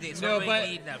on DVD, so I don't really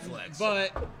need Netflix.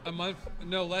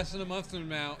 But less than a month from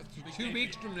now, 2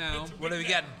 weeks from now, What are we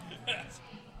getting?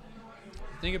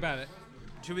 think about it.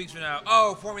 2 weeks from now.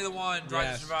 Oh, Formula One, Drive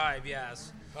Yes. to Survive,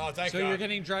 yes. Oh, thank So God. you're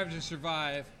getting Drive to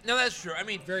Survive. No, that's true. I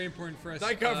mean, Very important for us.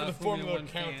 Thank God for the Formula Formula 1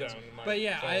 countdown fans. in my But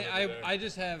yeah, phone over there. I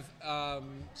just have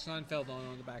Seinfeld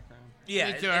on the background. yeah.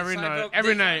 Me too, it's every night. Seinfeld-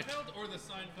 Every night. Seinfeld or the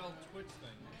Seinfeld Twitch thing?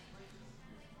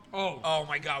 Oh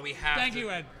my God, we have Thank to. you,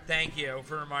 Ed. Thank you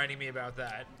for reminding me about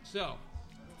that. So,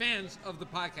 fans of the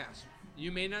podcast,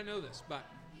 you may not know this, but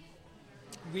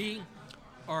we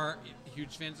are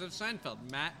huge fans of Seinfeld.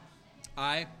 Matt,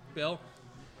 I, Bill,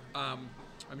 I'm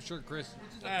sure Chris,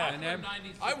 and Ed.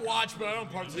 I watch, but I don't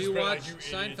We participate watch like you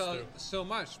idiots Seinfeld do. so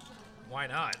much. Why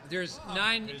not? There's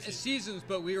 9 seasons,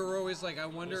 but we were always like, I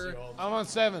wonder I'm on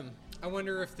 7.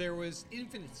 if there was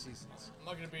infinite seasons. I'm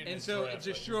not going to be in And this so draft, it's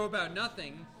a but- show about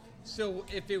nothing. So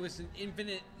if it was an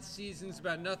infinite seasons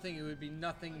about nothing, it would be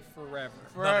nothing forever.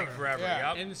 Nothing forever.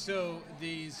 Yeah. Yep. And so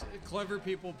these clever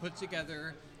people put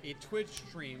together a Twitch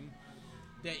stream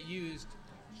that used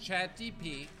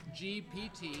GPT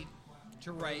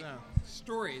to write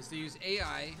stories. They use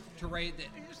AI to write the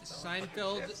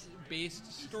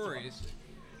Seinfeld-based stories.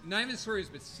 Not even stories,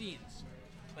 but scenes.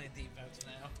 Playing defense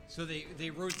now. So they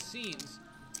wrote scenes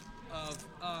of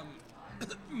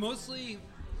mostly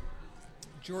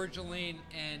George Elaine,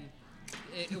 and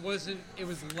it was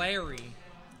Larry.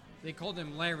 They called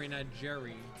him Larry, not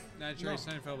Jerry. Not Jerry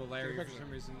Seinfeld, but Larry for some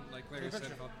reason, like Larry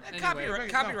Seinfeld. Anyway,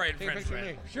 Copyright Take a picture of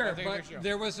infringement. me. sure, Take a picture. but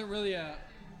there wasn't really a.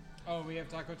 Oh, we have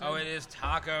taco time. Oh, it is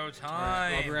taco I'll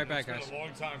time. be right back, It's guys. been a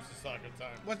long time since soccer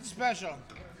time. What's the special?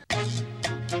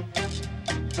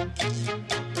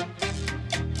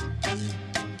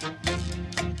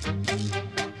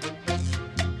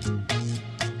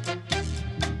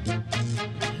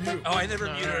 Oh, I never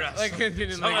muted us. Like,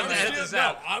 continue, Someone like, had to edit this No,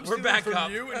 out. I'm We're stealing back from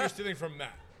up. you, and you're stealing from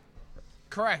Matt.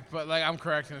 correct, but like I'm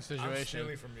correct in the I'm situation.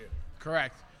 stealing from you.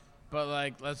 Correct, but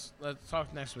like let's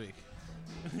talk next week.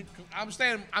 I'm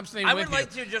staying. I with would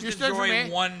like you. to just You're staying for enjoy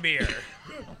me? one beer.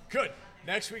 Good.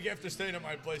 Next week after staying at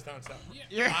my place down south.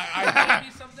 Yeah.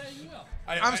 Maybe someday you will.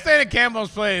 I'm staying at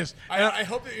Campbell's place. I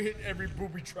hope that you hit every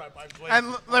booby trap I play.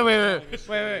 And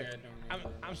wait.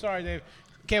 I'm sorry, Dave.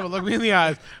 Campbell, look me in the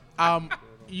eyes.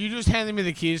 You just handed me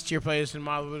the keys to your place in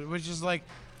Malibu, which is like,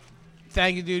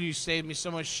 thank you, dude. You saved me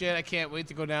so much shit. I can't wait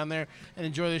to go down there and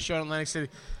enjoy the show in Atlantic City.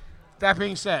 That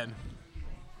being said,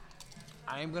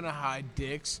 I am gonna hide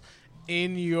dicks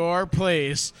in your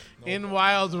place in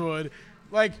Wildwood,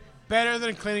 like better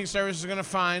than cleaning service is gonna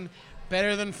find,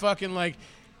 better than fucking like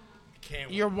Can't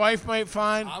wait. your wife might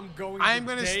find. I'm going I'm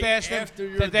the gonna day stash them. after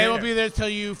you're That they will there. be there till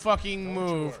you fucking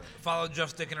move. Follow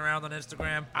Just Sticking Around on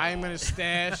Instagram. I'm gonna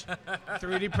stash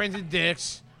 3D printed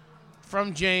dicks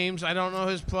from James. I don't know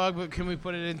his plug, but can we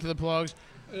put it into the plugs?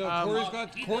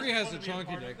 Corey has a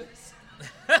chunky dick.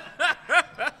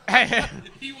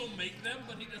 He will make them,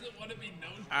 but he doesn't want to be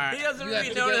known. He doesn't You have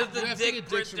really to know get- the you have to dick get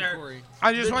dicks from printer. Corey.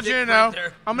 I just The want you dick to know.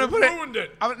 printer. I'm gonna You put ruined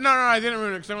it. No, I didn't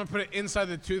ruin it because I'm gonna put it inside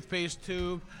the toothpaste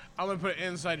tube. I'm gonna put it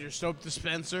inside your soap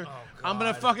dispenser. I'm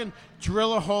gonna fucking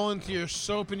drill a hole into your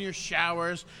soap in your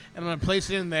showers, and I'm gonna place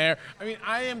it in there. I mean,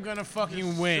 I am gonna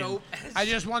fucking win. soap- I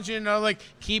just want you to know, like,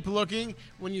 keep looking.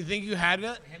 When you think you had it,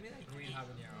 Hand me that green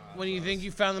habanero. when you think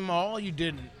you found them all, you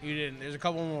didn't. You didn't. There's a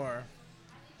couple more.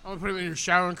 I'm gonna put them in your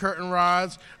shower and curtain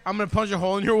rods. I'm gonna punch a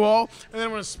hole in your wall, and then I'm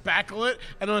gonna spackle it,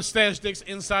 and I'm gonna stash dicks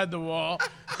inside the wall.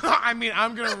 I mean,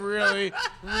 I'm gonna really,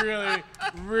 really,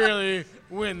 really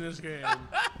win this game.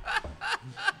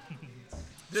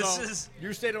 This So- is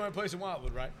You stayed at my place in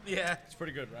Wildwood, right? yeah, It's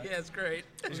pretty good, right? yeah, it's great.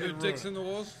 Good dicks in the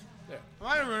walls.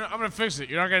 I'm gonna fix it.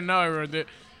 You're not gonna know I ruined it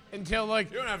until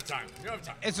like You don't have time. You don't have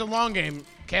time. it's a long game,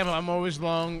 Campbell. I'm always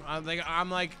long.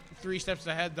 I'm like 3 steps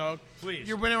ahead, dog. Please.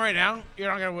 You're winning right now. You're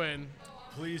not gonna win.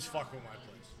 please fuck with my place.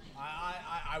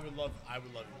 I would love you.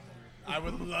 I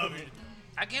would love you.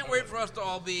 I can't wait for us to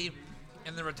all be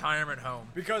in the retirement home.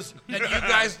 Because And you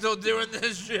guys still doing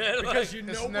this shit? because you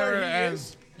know It's where never he ends.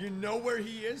 is. You know where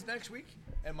he is next week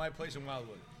at my place in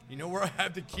Wildwood. You know where I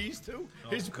have the keys to?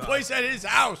 His God. place at his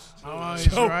house. Oh,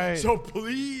 he's right. So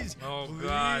please, Oh,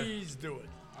 God. please do it.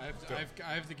 I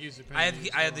have the keys to I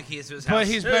had the keys to his house. But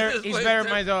he's better. His He's place- better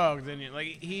than my dog than you.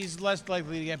 Like he's less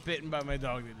likely to get bitten by my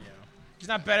dog than you. He's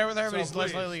not better with her, So but he's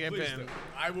less please, likely to get please bitten. do.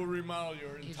 I will remodel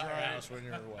your entire right. house when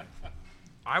you're away.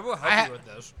 I will help I you with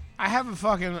this. I have a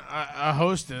fucking a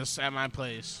hostess at my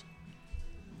place,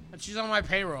 and she's on my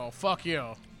payroll. Fuck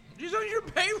you. She's on your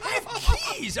payroll. I have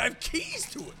keys. I have keys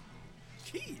to it.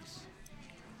 Keys.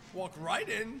 Walk right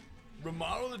in,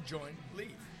 remodel the joint,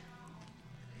 leave.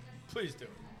 Please do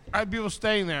it. I have people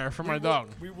staying there for my dog.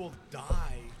 We will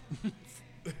die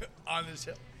on this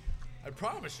hill. I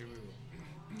promise you we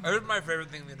will. It is my favorite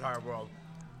thing in the entire world.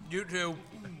 You two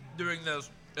doing this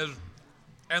is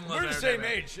endless. We're the same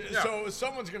entertainment. age, Yeah. so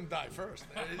someone's gonna die first.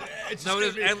 It's No, just it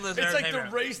is gonna be- endless It's like the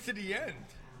entertainment. race to the end.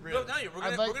 Really. No, no,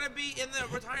 I'd like- we're gonna be in the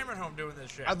retirement home doing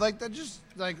this shit. I'd like that just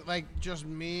like just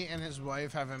me and his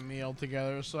wife have a meal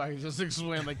together, so I can just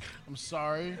explain like I'm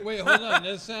sorry. Wait, hold on.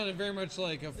 That sounded very much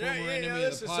like a former Yeah, enemy of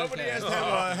listen, the podcast. somebody has to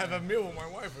have a meal with my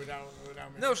wife without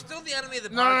me. No, still the enemy of the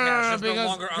No, podcast, no, just no because-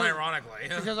 longer unironically.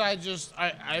 Because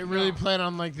I really plan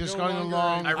on like this No going longer-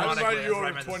 along. I've Ironically, invited that's you what I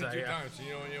over meant to say, 22 yeah. times. So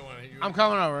you want to. I'm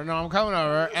coming over. No, I'm coming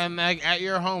over, and like at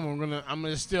your home, I'm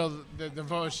gonna steal the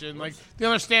devotion, like the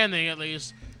understanding at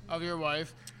least of your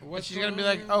wife. What's She's gonna be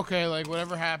going like, on? okay, like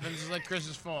whatever happens is like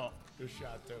Chris's fault. Good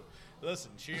shot too.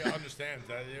 Listen, she understands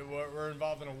that we're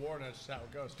involved in a war, and that's just how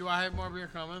it goes. Do I have more beer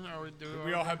coming, or do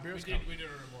We all have beers coming. We did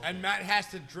remember. And Matt has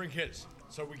to drink his,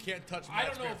 so we can't touch I Matt's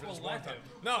don't know beer if for this we'll one let time. him.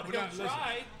 No, But we're he'll not. Listen,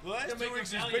 try. the last He'll 2 make a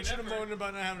weeks he's valiant bitching and effort. moaning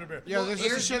about not having a beer. Yeah, this is the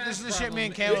Here's shit. This is the Matt's shit me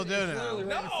and problem. Kale do It's now. literally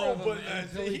right in No, front of but him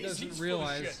until he doesn't he's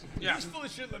realize. full of shit. Yeah. He's full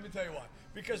of shit. Let me tell you why.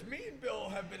 Because me and Bill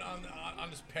have been on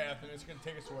this path, and it's going to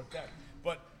take us to our death.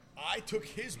 But I took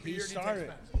his beer. He and started. takes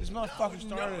Matt's. This motherfucker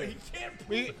No, started. he can't. Prove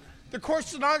We, it. the court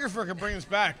stenographer can bring us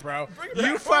back, bro. Bring it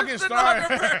You back. fucking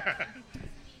started.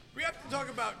 We have to talk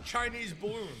about Chinese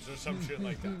balloons or some shit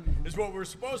like that. Is what we're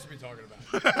supposed to be talking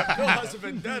about. Bill has a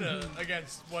vendetta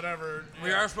against whatever.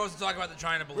 We are supposed to talk about the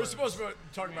China balloon. We're supposed to be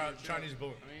talking about Chinese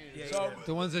balloons. So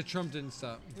The ones that Trump didn't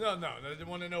stop. no, the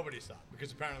one that nobody stopped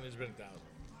because apparently there's been 1,000.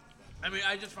 I mean,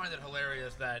 I just find it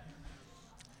hilarious that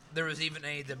there was even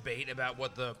any debate about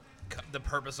what the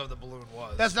purpose of the balloon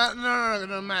was. That's not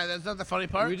no, Matt. That's not the funny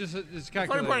part. We just it's The funny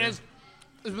calculated. part is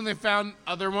when they found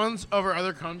other ones over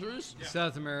other countries.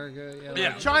 South America.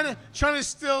 Yeah. Yeah. China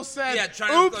still said, Yeah,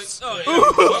 China- oops, like,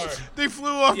 oh, oops, they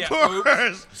flew off Yeah,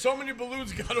 course. So many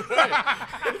balloons got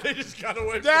away. They just got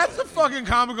away. That's the fucking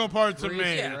comical part to Crazy,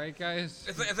 me. Yeah. right, guys?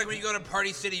 It's like when you go to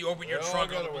Party City, you open your They all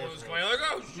trunk, got all the away balloons from going, like,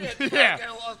 oh shit, Yeah. I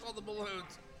lost all the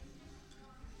balloons.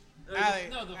 Allie,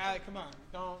 No, the- Allie, come on.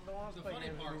 Don't want The to play funny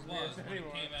games part with was these when it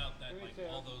anymore. came out that Me like too.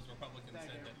 all those Republicans said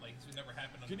that like this would never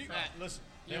happen. Can you listen?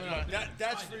 Yeah, no,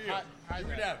 That's for you. Hi, You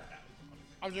can Dad. have it.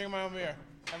 I'm drinking my own beer.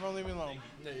 Everyone leave me alone.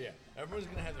 Yeah. Everyone's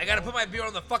gonna have. I gotta put my beer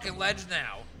on the fucking ledge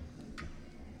now.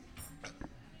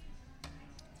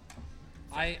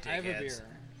 I have a Dickheads. beer.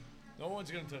 No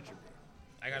one's gonna touch your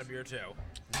beer. I got a beer too.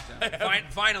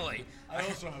 Finally, I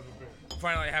also have a beer.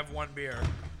 finally, I have one beer.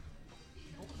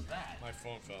 My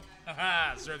phone fell.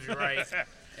 Haha, serves you right.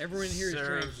 Everyone here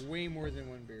Serves. drinks way more than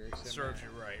one beer. Except Serves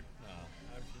Matt. you right.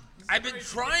 I've been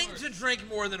trying to drink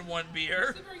more than one beer.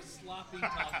 It's a very sloppy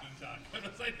talking talk.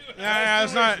 Yeah,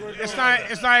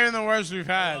 it's not even the worst we've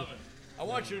had. I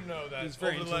want you to know that It's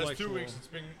very over the last 2 intellectual. weeks,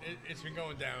 it's been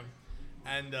going down,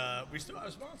 and we still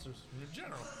have sponsors in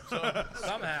general. So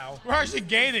Somehow. We're actually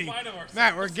gaining. Spite of ourselves.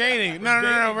 Matt, we're gaining.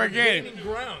 No, we're gaining.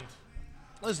 ground.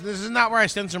 Listen, this is not where I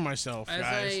censor myself,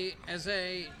 guys. As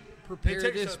I prepare It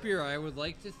takes this a- beer, I would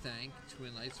like to thank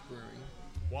Twin Lights Brewing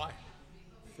Why?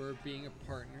 for being a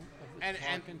partner of the And-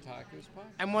 Talkin' Tacos podcast.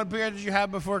 And what beer did you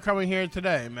have before coming here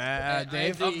today, Matt? I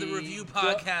Dave? had Of the Review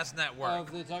Podcast Network.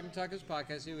 Of the Talkin' Tacos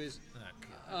podcast, it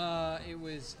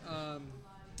was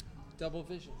Double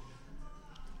Vision.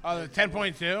 Oh, the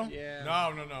 10.2? Yeah.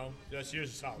 No. That's yours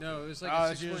is solid. No, it was like Oh, a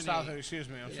that's your 6.8. South. Excuse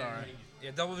me. I'm sorry. Yeah,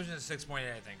 Double Vision is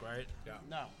 6.8, I think, right?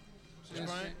 No. It was-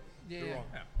 Yeah, You're yeah. wrong.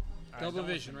 Double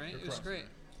Vision, right? You're It was correct.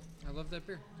 great. I love that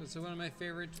beer. It's one of my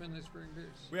favorite Twin Lights Brewing beers.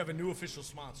 We have a new official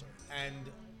sponsor, and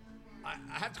I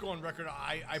have to go on record.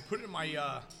 I put it in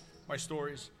my my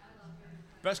stories.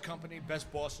 Best company,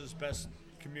 best bosses, best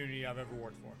community I've ever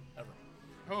worked for, ever.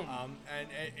 And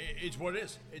it's what it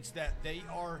is. It's that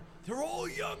they're all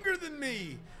younger than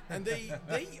me, and they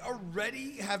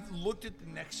already have looked at the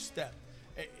next step.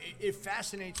 It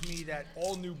fascinates me that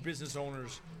all new business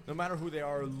owners, no matter who they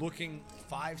are looking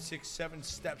 5, 6, 7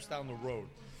 steps down the road.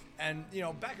 And,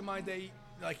 back in my day,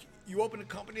 like, you open a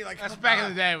company like... That's back in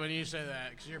the day when you say that,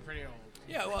 because you're pretty old.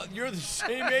 Yeah, well, you're the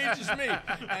same age as me,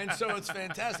 and so it's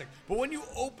fantastic. But when you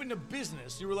open a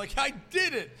business, you were like, I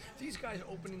did it. These guys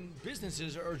opening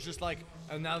businesses are just like,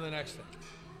 and now the next thing.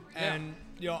 And,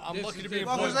 I'm lucky to be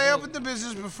Well, because they opened the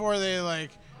business before they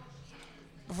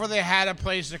had a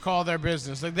place to call their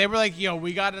business. Like, they were like,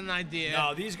 we got an idea.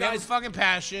 No, these We have guys- a fucking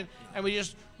passion, and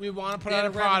we want to put They out had a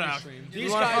a revenue product. stream. We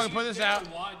These want to guys- fucking put this out.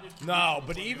 No,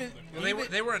 but even... Well,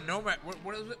 they were a nomad.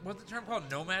 What is it? What's the term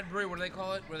called? Nomad brewery? What do they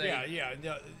call it? Where they, Yeah.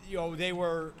 They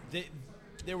were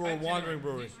a wandering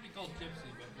brewery. It used to be called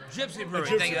Gypsy, but Gypsy brewery.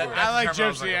 Gypsy Thank you. brewery. That's I like the term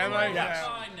was Gypsy. I looking for. like Yes. that.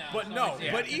 fine now. But It's no, not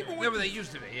Yeah. but even Yeah, with but they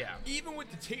used to be. Yeah. even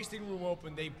with the tasting room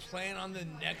open, they plan on the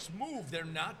next move. They're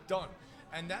not done,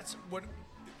 and that's what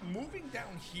moving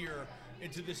down here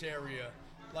into this area,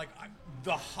 like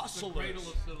the hustlers. cradle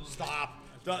of civilization. Stop.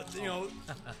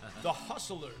 The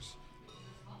hustlers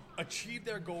achieve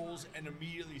their goals and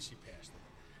immediately see past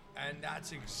them, and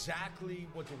that's exactly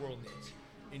what the world needs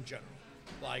in general.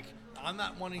 Like, I'm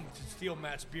not wanting to steal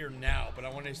Matt's beer now, but I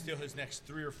want to steal his next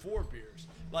 3 or 4 beers.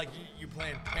 Like, you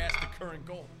plan past the current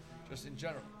goal, just in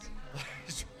general.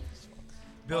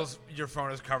 Bill's, your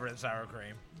phone is covered in sour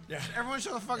cream. Yeah. Everyone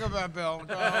shut the fuck up about Bill.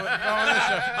 Go on the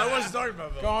show. I wasn't talking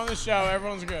about Go Bill. on the show.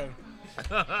 Everyone's good.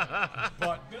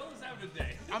 But Bill is having a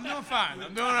day. I'm doing fine.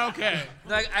 I'm doing okay.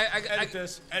 Like, edit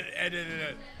this. Edit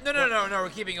it. No. We're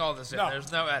keeping all this in. No.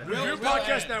 There's no edit. Review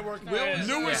Podcast Network, Will- newest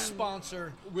yeah.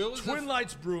 sponsor, Will is Twin a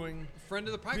Lights Brewing. friend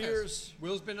of the podcast. Beers.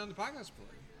 Will's been on the podcast before.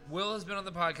 Will has been on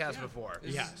the podcast before.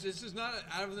 This is not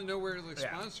out of the nowhere like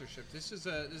Yeah. sponsorship. This is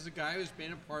a guy who's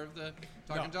been a part of the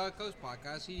Talking No. Dog Coast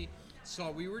podcast. He saw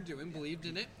what we were doing, believed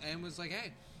in it, and was like,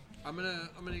 "Hey, I'm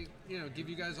gonna give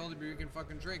you guys all the beer you can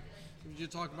fucking drink. You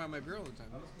talk about my beer all the time."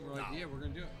 We're like, No. "Yeah, we're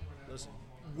gonna do it." Listen,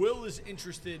 Will is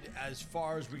interested as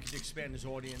far as we can expand his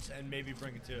audience and maybe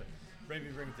bring it to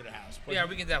the house. But Yeah,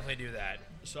 we can definitely do that.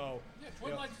 So, Yeah,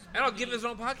 Twin Lights has And been I'll give his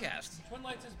own podcast. Twin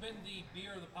Lights has been the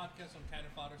beer of the podcast on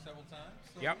Cannon Fodder several times.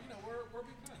 So, Yep. we're big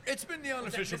fans. it's been the Was that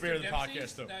unofficial Mr. beer of the Dempsey's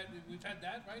podcast, though. that- We've had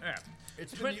that, right? Yeah.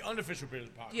 It's been the unofficial beer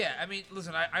of the podcast. Yeah, I mean,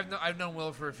 listen, I've known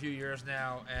Will for a few years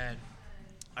now, and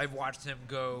I've watched him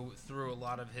go through a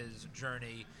lot of his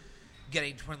journey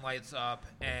getting Twin Lights up,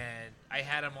 and I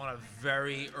had him on a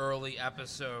very early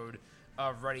episode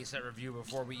of Ready, Set, Review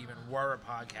before we even were a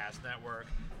podcast network,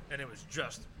 and it was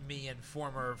just me and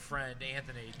former friend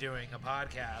Anthony doing a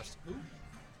podcast.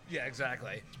 Yeah,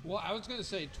 exactly. Well, I was gonna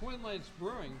say Twin Lights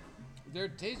Brewing, their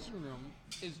tasting room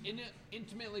is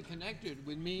intimately connected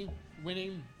with me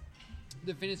winning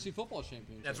the fantasy football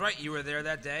championship. That's right. You were there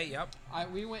that day. Yep.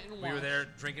 We went and watched. We were there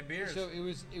drinking beers. So it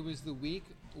was the week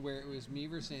where it was me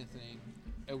versus Anthony,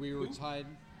 and we were tied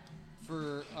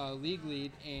for league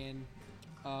lead, and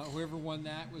whoever won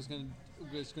that was going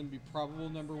to be probable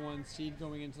number 1 seed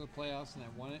going into the playoffs, and I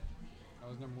won it. I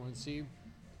was number 1 seed.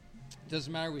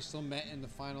 Doesn't matter. We still met in the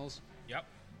finals. Yep.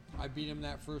 I beat him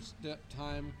that first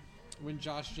time when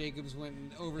Josh Jacobs went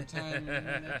in overtime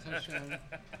and that touchdown.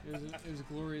 It was a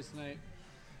glorious night.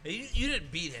 You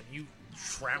didn't beat him. You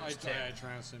trounced him. I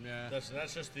trounced him. Yeah.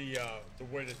 That's just the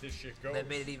way that this shit goes. That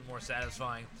made it even more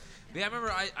satisfying. But yeah, I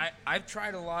remember I've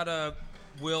tried a lot of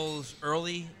Will's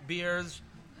early beers.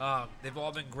 They've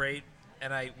all been great,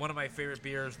 and one of my favorite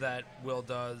beers that Will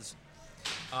does,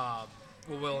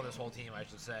 Will and his whole team, I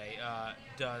should say,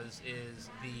 does is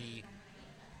the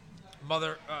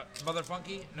Mother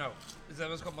Funky. No, is that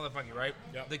what's called Mother Funky, right?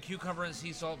 Yep. The cucumber and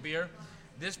sea salt beer.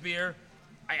 This beer,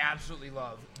 I absolutely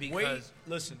love because Wait,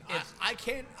 listen. it's- I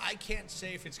can't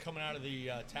say if it's coming out of the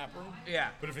tap room. Yeah.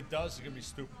 But if it does, it's gonna be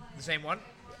stupid. the same one.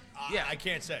 Yeah. I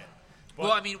can't say it. But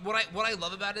Well, I mean, what I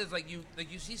love about it is like you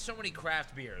see so many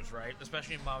craft beers, right?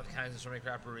 Especially in Monmouth County, there's so many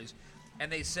craft breweries,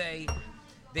 and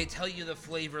they tell you the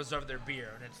flavors of their beer,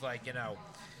 and it's like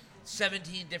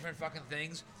 17 different fucking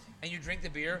things, and you drink the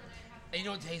beer, and you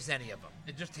don't taste any of them.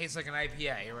 It just tastes like an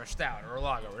IPA or a stout or a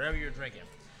lager, whatever you're drinking.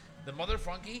 The Mother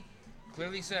Funky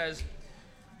clearly says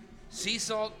sea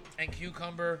salt and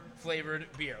cucumber flavored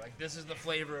beer. Like, this is the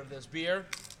flavor of this beer.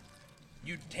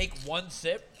 You take one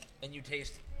sip and you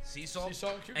taste sea salt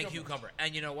and and cucumber. cucumber.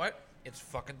 And you know what? It's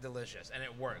fucking delicious, and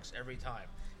it works every time.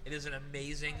 It is an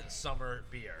amazing summer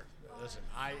beer. listen,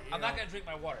 I'm not going to drink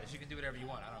my water, so you can do whatever you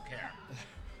want. I don't care.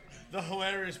 The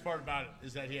hilarious part about it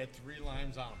is that he had 3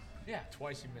 limes on him. Yeah.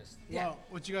 Twice you missed. Yeah. Well,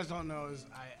 what you guys don't know is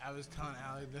I was telling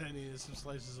Allie that I needed some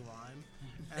slices of lime.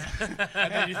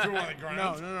 And then you threw on the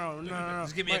ground. No.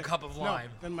 Just give me a cup of lime.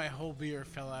 Then my whole beer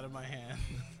fell out of my hand.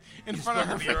 In You front of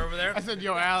spilled her. the beer over there? I said,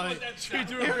 "Yo, Allie." She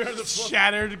threw it on the floor.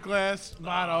 Shattered glass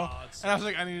bottle. it's And I was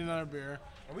like, "I need another beer."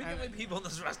 Are we the only people in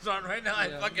this restaurant right now? I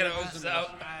Yeah, fucking there hope isn't so.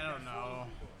 I don't know.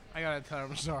 I gotta tell her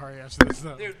I'm sorry after this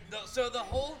though. Dude, so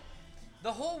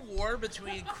the whole war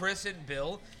between Chris and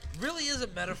Bill really is a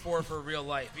metaphor for real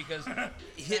life because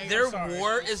their sorry.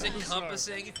 war is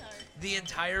encompassing the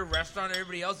entire restaurant.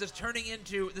 Everybody else is turning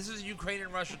into Ukraine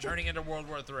and Russia turning into World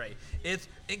War III. It's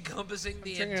encompassing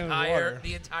turning into water.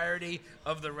 the entirety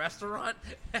of the restaurant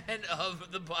and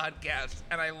of the podcast,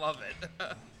 and I love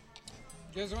it.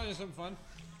 You guys want to do something fun?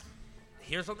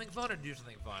 Hear something fun or do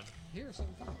something fun? Here's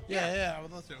something fun. Yeah, I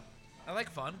would love to. I like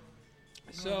fun.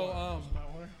 So,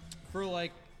 for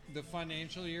like the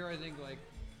financial year, I think like,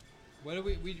 what do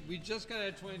we just got out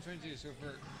of 2022. So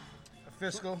for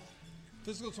Fiscal.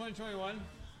 fiscal 2021,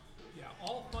 Yeah,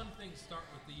 all fun things start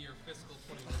with the year fiscal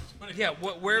 2021. Yeah,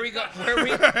 where are we go?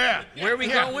 Where are we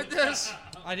going with this?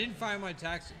 I didn't file my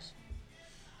taxes.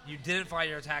 You didn't file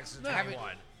your taxes in 21.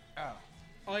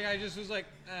 Like I just was like,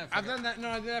 I've done that. No,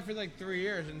 I did that for like 3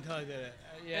 years until I did it.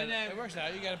 Yeah, And then- it works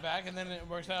out. You get it back, and then it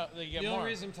works out. You get the more. only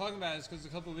reason I'm talking about it is because a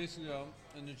couple of weeks ago,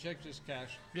 and the check just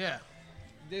cashed. Yeah.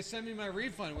 They sent me my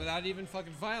refund without even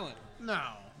fucking filing. No.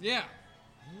 Yeah,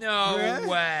 No Really?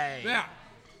 way. yeah.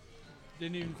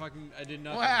 Didn't even fucking. I did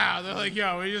nothing. Wow. They're like,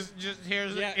 yo, we just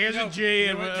here's Yeah, here's no, a G, you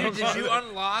and know what, we'll- Did you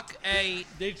unlock a?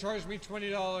 They charged me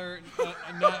 $20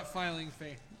 not filing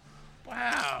fee.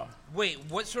 Wow. Wait,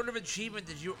 what sort of achievement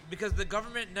did you? Because the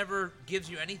government never gives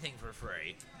you anything for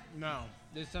free. No.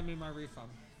 They sent me my refund.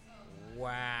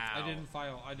 Wow. I didn't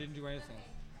file. I didn't do anything.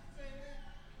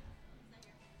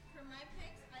 For my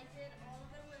picks, I did all of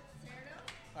them with Cerdo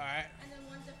All right. and then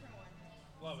one different one.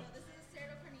 Love So it. this is a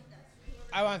Cerdo Carnitas.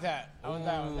 I want that. I want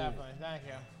that one Ooh. definitely. Thank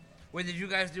you. Wait, did you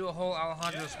guys do a whole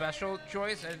Alejandro special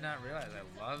choice? I did not realize.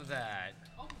 I love that.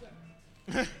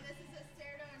 This is a Cerdo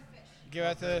and fish. Give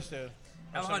that to this dude.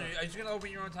 Alejandro, are you just gonna open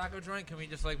your own taco joint? Can we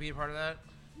just like be a part of that?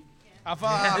 I'll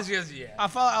follow. It's just- yeah. I'll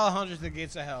follow Alejandro to the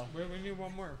gates of hell. Wait, we need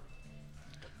one more.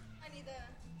 I need the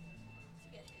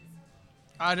spaghettis.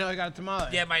 I know I got a tamale.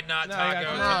 Yeah, my not No, I got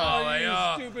taco tamale. tamale. You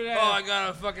Oh, stupid oh, ass. I got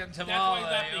a fucking That's tamale. why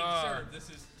it's not being Oh. served. This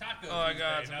is Taco Oh, I Tuesday,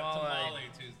 got a not tamale. Tamale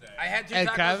Tuesday. I had two Hey,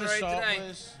 can I have tacos the right salt, today.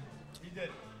 please?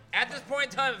 At this point in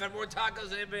time, I've had more tacos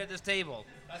than anybody at this table.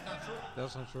 That's not true.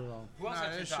 That's not true at all. Who else No,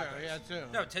 had two it's true. tacos? Yeah, two.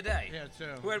 No, today. Yeah,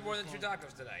 two. Who had more than two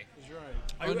tacos today? He's right.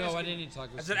 Oh no, I didn't eat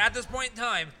tacos. I said at this point in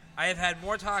time, I have had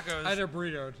more tacos I had a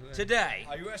burrito today. today.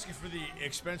 Are you asking for the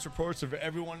expense reports of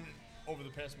everyone over the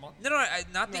past month? No, not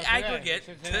the No, today. aggregate.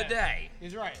 It's Today.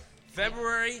 He's right.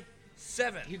 February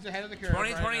 7th, He's ahead of the curve.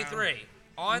 2023.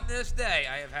 On this day,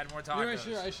 I have had more You know,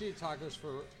 tacos. I should eat tacos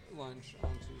for lunch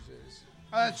on Tuesdays.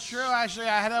 Oh, that's true. Actually,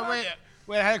 I had to wait.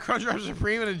 I had a Crunchwrap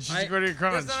Supreme and a cheese gordita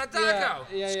crunch. That's not a taco.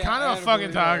 It's kind of a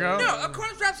fucking taco. No, a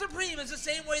Crunchwrap Supreme is the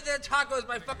same way that a taco is.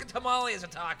 My fucking tamale is a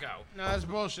taco. No, that's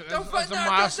bullshit. Don't That's, fucking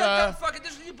that's a don't masa. fucking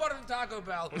just you bought it from Taco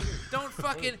Bell. Don't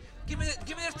fucking give me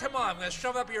this tamale. I'm gonna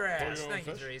shove it up your ass. your own Thank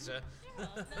you, fish? Teresa.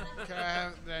 Can I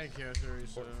have, thank you,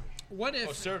 Teresa. What if?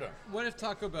 Serta. What if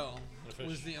Taco Bell fish.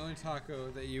 was the only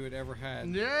taco that you had ever had?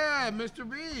 Yeah, Mr.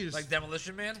 Beast. Like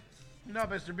Demolition Man. no,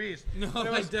 Mr. Beast. No,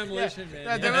 like Demolition Man.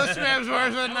 Yeah, Demolition Man was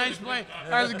worse than a nice play.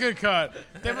 That was a good cut.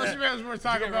 Demolition Man was more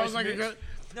Taco Bell. Was like a good.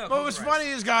 No, But what's funny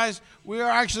is, guys, we are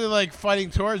actually like fighting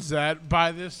towards that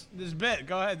by this bit.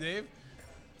 Go ahead, Dave.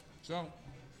 So,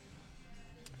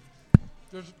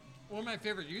 there's one of my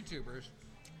favorite YouTubers,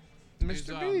 is,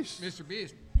 Mr. Beast. Mr.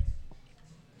 Beast.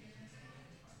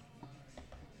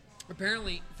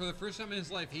 Apparently, for the first time in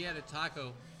his life, he had a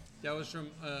taco that was from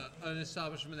an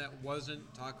establishment that wasn't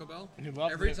Taco Bell. And he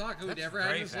loved Every it. taco he'd That's ever had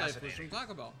very in his life was from fascinating.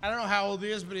 Taco Bell. I don't know how old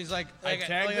he is, but he's like I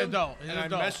tagged an him adult. He's and an I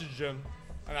adult. messaged him,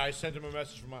 and I sent him a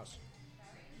message from us.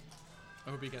 I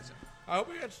hope he gets it. I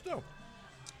hope he gets still.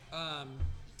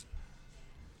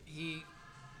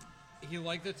 He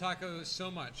liked the taco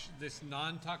so much, this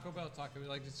non-Taco Bell taco, he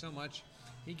liked it so much,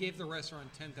 he gave the restaurant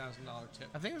 $10,000 tip.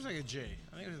 I think it was like a G.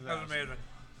 I think it was a That was 1,000. amazing.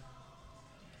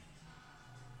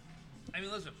 I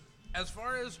mean, listen. As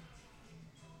far as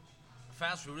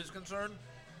fast food is concerned,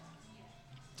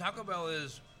 Taco Bell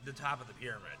is the top of the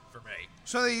pyramid for me.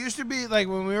 So they used to be like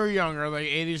when we were younger, like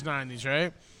 80s, 90s,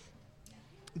 right?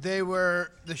 They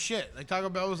were the shit. Like Taco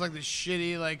Bell was like the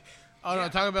shitty, like, oh no, Yeah.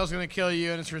 Taco Bell's gonna kill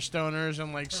you and it's for stoners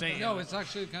and like saying No, it's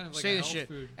actually kind of like a say the health shit.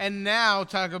 food. And now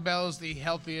Taco Bell is the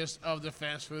healthiest of the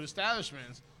fast food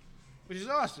establishments, which is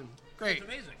awesome. Great. It's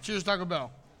amazing. Cheers, Taco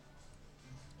Bell.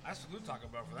 I salute Taco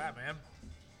Bell for that, man.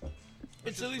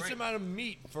 It's is the least great. amount of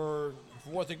meat for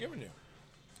what they're giving you.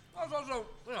 Well, it's also,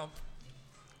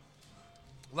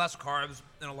 less carbs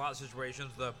in a lot of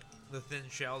situations. The thin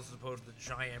shells as opposed to the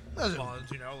giant Listen.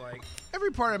 buns, like. Every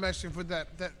part of Mexican food that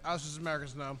us as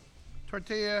Americans know: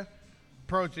 tortilla,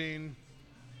 protein,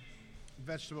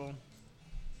 vegetable.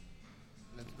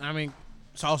 I mean,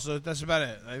 salsa. That's about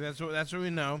it. Like that's what we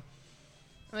know.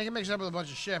 And they can mix it up with a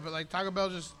bunch of shit, but like Taco Bell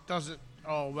just does it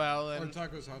all well. Or And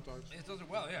tacos, hot dogs. It does it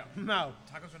well, yeah. no,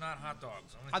 Tacos are not hot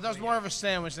dogs. I thought it was more of a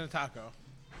sandwich than a taco.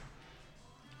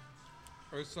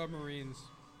 Or submarines.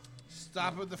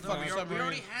 Stop with the No, fucking we submarine.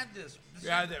 already had this. This,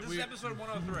 Yeah, this we- is episode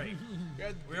 103.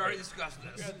 We already discussed We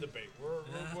this. had debate. We're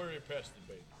already past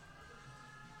debate.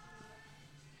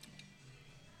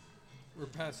 We're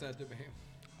past that debate.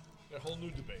 A whole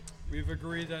new debate. We've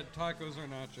agreed that tacos are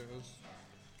nachos.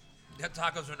 Yeah,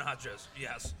 tacos are nachos.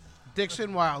 Yes.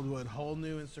 Dixon Wildwood, whole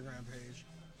new Instagram page.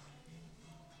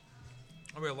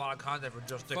 There'll be a lot of content for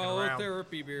just sticking Follow around.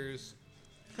 therapy beers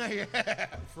Yeah.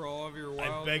 for all of your I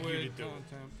Wildwood beg you to do it.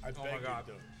 content. I beg you God.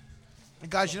 to do it.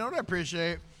 Guys, you know what I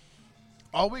appreciate?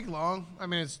 All week long, I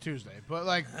mean, it's Tuesday, but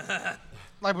like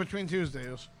between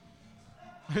Tuesdays,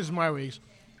 this is my weeks,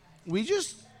 we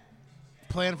just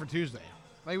plan for Tuesday.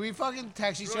 Like, we fucking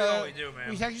text each Really other. all we do, man.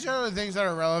 We text each other things that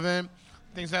are relevant,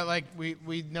 things that, like, we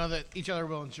know that each other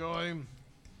will enjoy.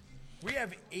 We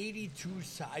have 82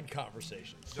 side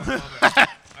conversations.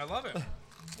 I love it.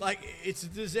 Like, it's a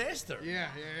disaster. Yeah,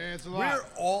 it's a lot. We're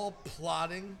all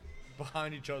plotting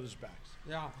behind each other's backs.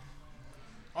 Yeah.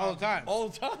 all the time. All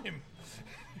the time.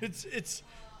 It's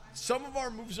some of our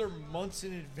moves are months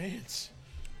in advance.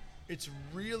 It's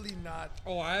really not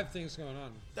Oh, I have things going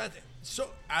on. that. So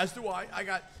as do I. I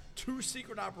got 2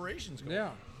 secret operations going. Yeah.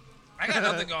 I got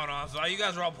nothing going on, so you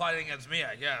guys are all plotting against me,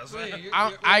 I guess. Wait, you're-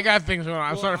 I got things going on.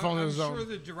 I'm well, starting to fall into I'm the zone. sure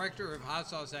the director of hot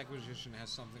sauce acquisition has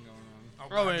something going on. Oh,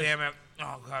 God wait. damn it.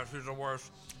 Oh, gosh, she's the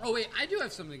worst. Oh wait, I do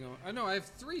have something going. I know I have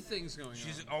 3 things going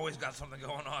She's on. always got something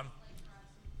going on.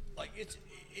 Like it's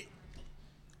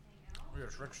You're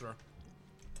a trickster.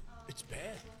 it's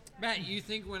bad. Matt, you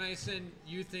think when I send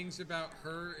you things about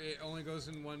her, it only goes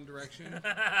in one direction?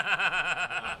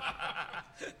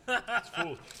 It's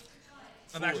foolish.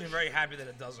 I'm actually very happy that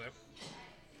it doesn't.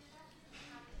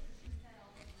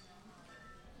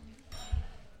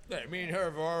 Yeah, me and her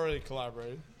have already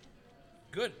collaborated.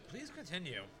 Good. Please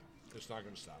continue. It's not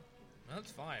going to stop.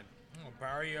 That's fine. Oh,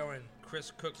 Barrio and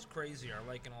Chris Cooks Crazy are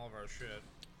liking all of our shit.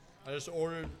 I just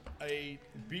ordered a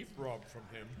beef rub from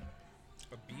him.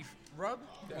 A beef rub?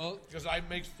 Well, Because I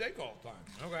make steak all the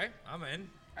time. Okay, I'm in.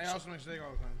 I also make steak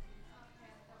all the time.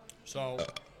 So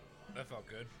That felt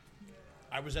good.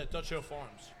 I was at Dutch Hill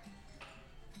Farms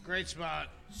Great spot.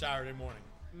 Saturday morning.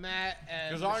 Matt and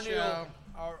Because our Michelle.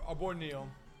 Neil, our boy Neil,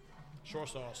 Shore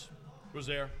Sauce, was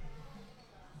there.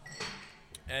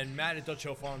 And Matt at Dutch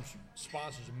Hill Farms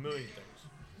sponsors a million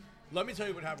things. Let me tell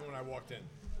you what happened when I walked in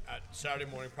at Saturday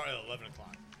morning, probably at 11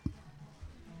 o'clock.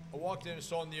 I walked in and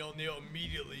saw Neil. Neil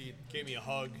immediately gave me a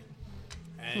hug,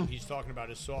 and he's talking about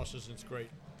his sauces, and it's great.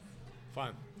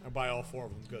 Fine. I buy all 4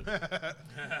 of them. Good.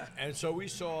 And so we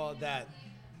saw that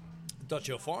Dutch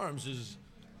Hill Farms is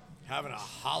having a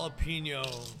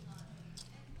jalapeno,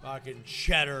 fucking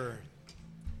cheddar,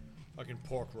 fucking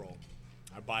pork roll.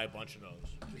 I buy a bunch of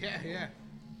those. Yeah.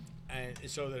 And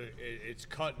so that it's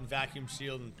cut and vacuum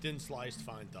sealed and thin sliced,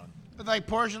 fine, done. But like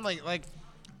portion, like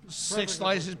 6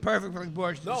 slices, perfect for like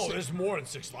portion. No, Six- there's more than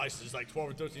 6 slices, like 12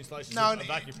 or 13 slices No, in a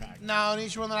vacuum pack. No, and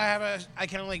each one that I have, I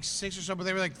counted like 6 or so, but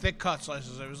they were like thick cut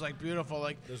slices. It was like beautiful,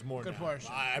 like There's more good now.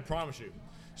 portion. I promise you.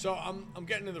 So I'm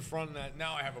getting to the front of that.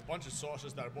 Now I have a bunch of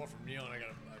sauces that I bought from Neil, and I got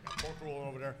a pork roll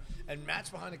over there. And Matt's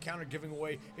behind the counter giving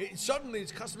away. Suddenly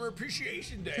it's Customer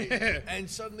Appreciation Day, and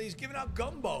suddenly he's giving out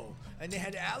gumbo. And they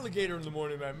had alligator in the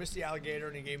morning, but I missed the alligator,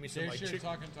 and he gave me some they like should chicken,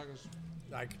 talking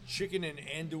tacos. chicken and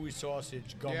andouille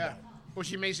sausage gumbo. Yeah. Well,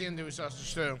 she makes the andouille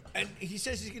sausage too. And he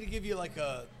says he's going to give you like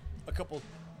a couple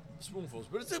spoonfuls,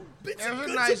 but it's a It was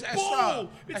it's nice. a I bowl. saw.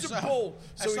 It's I a saw- bowl.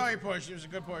 I saw your portion. It was a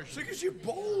good portion. So he gives you a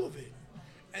bowl of it,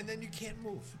 and then you can't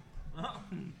move.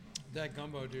 That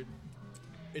gumbo, dude.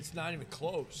 It's not even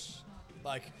close.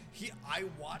 Like I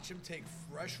watch him take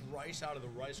fresh rice out of the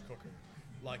rice cooker,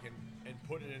 and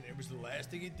put it in. It was the last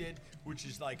thing he did, which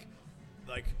is like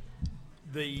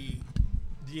the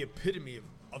epitome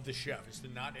of the chef is to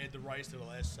not add the rice to the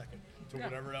last second. to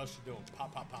whatever else you're doing.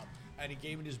 Pop, pop, pop. And he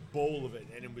gave me this bowl of it,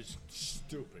 and it was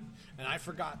stupid. And I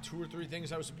forgot 2 or 3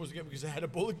 things I was supposed to get because I had a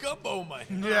bowl of gumbo in my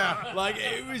hand. Yeah. Like,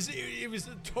 it was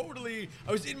totally,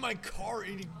 I was in my car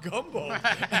eating gumbo,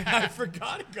 and I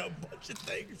forgot a bunch of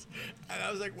things. And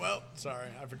I was like, well, sorry,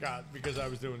 I forgot because I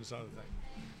was doing this other thing.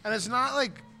 And it's not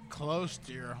like close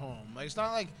to your home. Like it's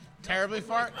not like terribly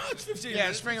far. Oh, it's 15 Yeah,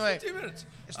 minutes. Spring Lake. 15 minutes.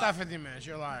 It's not 15 minutes.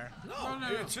 You're a liar. No, no.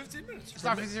 it's 15 minutes. It's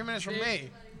not 15 minutes from me.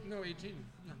 No, 18.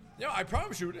 No. Yeah, I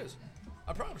promise you it is.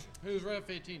 I promise you. It was right off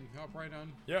 18. Hop right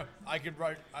on. Yeah, I could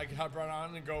hop right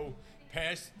on and go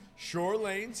past Shore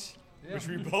Lanes, Yeah. which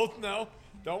we both know.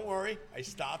 Don't worry, I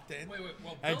stopped in Wait.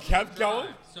 Well, and Bill's kept drive,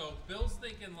 going. So Bill's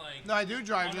thinking like. No, I do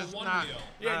drive, on just a one not. wheel.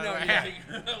 Yeah, no, yeah.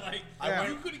 like I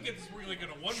you went- couldn't get to Spring Lake on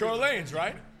a one Shore wheel. Lanes,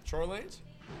 right? Shore Lanes.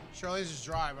 Shirley's just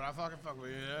dry, but I fucking fuck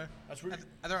with you. Yeah. That's where.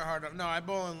 I thought hard. No, I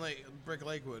bowl in Brick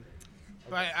Lakewood.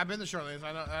 But I've been to Shirley's.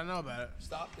 I know about it.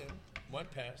 Stopped in,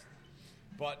 went past,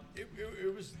 but it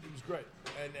was great,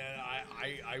 and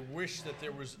I wish that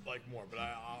there was like more, but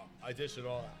I dished it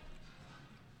all out.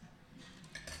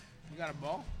 You got a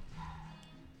ball?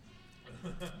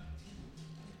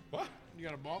 What? You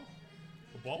got a ball?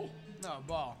 A bowl? No, a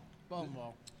ball. Bowling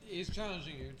ball. He's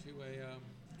challenging you to a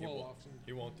He pull won't, off.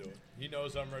 he won't do it. He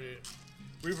knows I'm ready.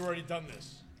 We've already done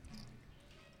this.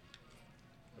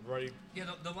 I've already. Yeah,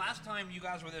 the last time you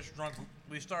guys were this drunk,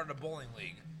 we started a bowling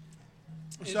league.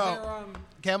 Is So- there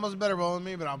Campbell's a better bowler than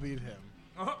me, but I'll beat him.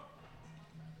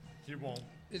 He won't.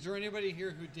 is there anybody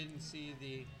here who didn't see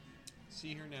the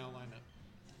See Here Now lineup?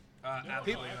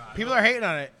 Absolutely not. People are hating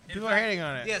on it. In People fact, are hating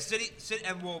on it. Yeah, city,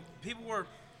 and well, people were.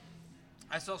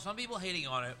 I saw some people hating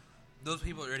on it. Those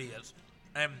people are idiots.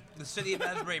 And the City of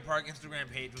Asbury Park Instagram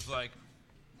page was like,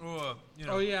 "Oh, you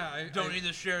know, Oh, yeah, don't need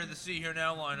to share the See Here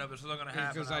Now lineup. It's not going to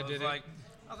happen." Because I was did it. like,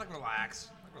 I was like, relax.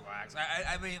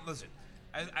 I mean, listen,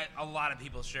 a lot of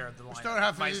people shared the lineup. still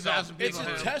have myself 50,000 It's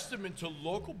people a too. testament to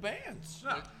local bands.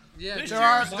 Yeah, This There year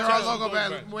are is there are just local local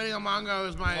bands. bands. Waiting on Mongo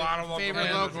is my A lot of local favorite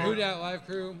bands. local. Who Dat Live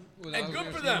Crew. With And Ozzy good for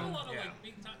Osbourne. them. A lot of Yeah. like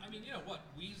big time. I mean, you know what?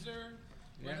 Weezer,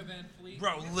 Greta Van Fleet.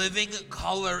 Bro, Living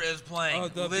Color is playing. Oh,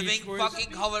 the Living Beach Boys? fucking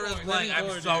Beach Color is Boys. playing. Living I'm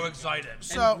Color, so dude. excited.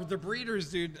 So- And the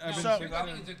Breeders, dude. I've been Now, checking I out.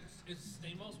 mean, is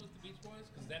Stamos with the Beach Boys?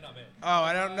 Because they're not bad. Oh,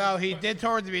 I don't know. He did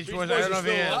tour with the Beach Beach Boys. Boys I don't know are if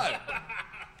he still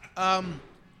is. alive.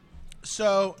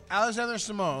 So Alexander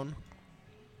Simone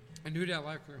And Who Dat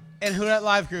Live Crew. and Who Dat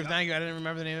Live Crew. Thank you. I didn't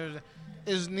remember the name of it.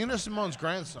 Is Nina Simone's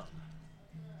grandson.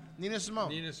 Nina Simone.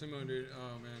 Nina Simone, dude.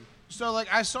 Oh, man. So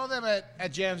like I saw them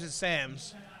at Jams at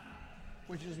Sam's,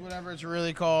 which is whatever it's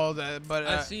really called. But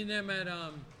I've seen them at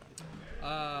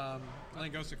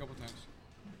Langosta a couple times.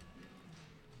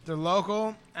 they're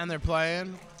local and they're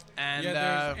playing, and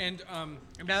Yeah, there's,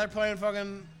 now they're playing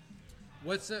fucking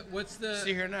what's the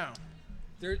See Here Now.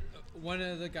 there one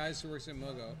of the guys who works at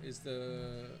Mogo is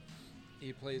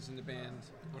he plays in the band.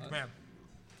 Man,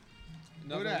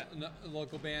 Another Who dat?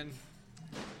 local band.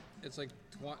 It's like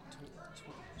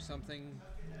something.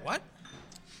 what?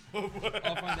 I'll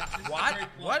find it. What? Great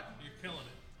plug. What? You're killing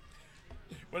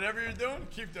it. Whatever you're doing,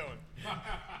 keep doing.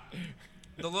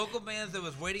 The local bands that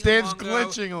was waiting. Dave's on Mongo,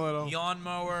 glitching a little. Yawn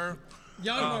Mower.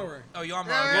 Yawn Mower. Oh, Yawn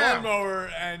Mower. Yeah. Lawnmower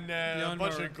and a Yawn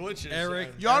bunch mower. of glitches. Eric.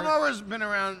 and- Yawn Mower's been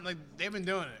around. Like they've been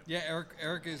doing it. Yeah,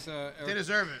 Eric is. Eric, They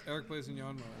deserve it. Eric plays in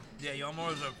Yawn Mower. Yeah, Yawn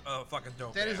Mower's a fucking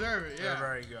dope. They band. deserve it, They're yeah.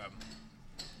 very good.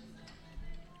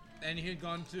 And he had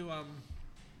gone to our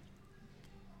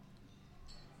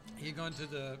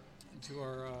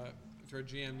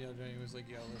GM the other day. And he was like,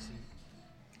 "Yeah, listen,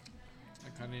 I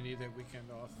kind of need that weekend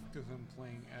off because I'm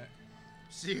playing at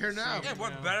See Here Now. Yeah,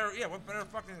 what Yeah. better? Yeah, what better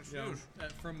fucking excuse?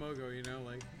 from Mogo. You know,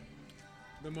 like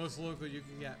the most local you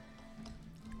can get.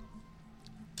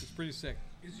 It's pretty sick.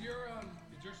 Is your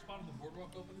spot on the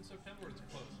boardwalk open in September or is it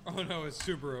closed? Oh no, it's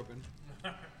super open.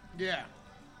 Yeah.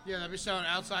 Yeah, they'll be selling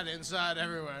outside, inside,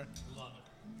 everywhere. Love it.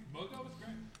 Mogo is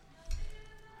great.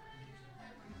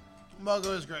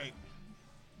 Mogo is great.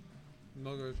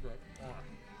 Mogo is great. I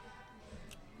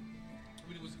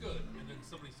mean, it was good, and then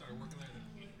somebody started working there.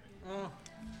 And it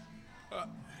Oh,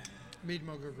 made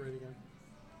Mogo great again.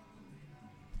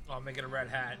 Oh, I'm making a red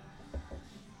hat.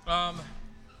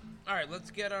 All right,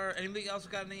 let's get our. Anybody else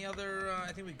got any other?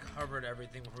 I think we covered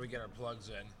everything before we get our plugs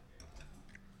in.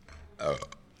 Oh,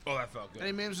 that felt good.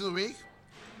 Any memes of the week?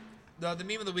 The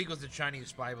meme of the week was the Chinese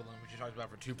spy balloon, which you talked about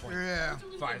for 2.5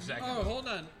 Yeah. seconds. Oh, hold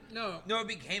on. No, No, it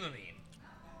became a meme.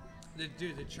 the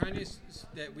Chinese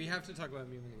that we have to talk about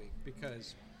meme of the week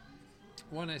because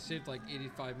one, I saved like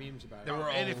 85 memes about it. There were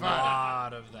a 85.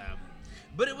 lot of them.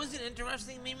 But it was an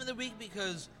interesting meme of the week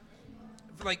because,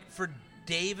 for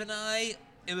Dave and I,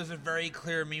 it was a very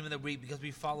clear meme of the week because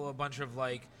we follow a bunch of,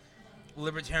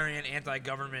 libertarian,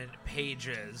 anti-government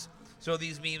pages. So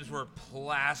these memes were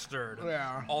plastered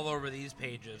Yeah. all over these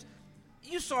pages.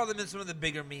 You saw them in some of the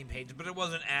bigger meme pages, but it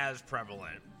wasn't as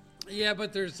prevalent. Yeah,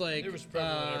 but there's like It was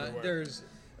prevalent everywhere. there's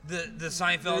The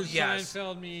Seinfeld, yes.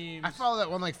 Seinfeld memes. I follow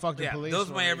that one like fuck the Yeah, police. those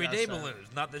are my one, I everyday guess, balloons,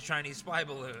 not the Chinese spy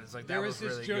balloons. Like There that was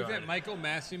was this really joke good. that Michael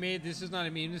Massey made. This is not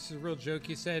a meme. This is a real joke.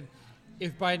 He said,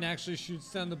 if Biden actually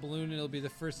shoots down the balloon, it'll be the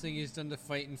first thing he's done to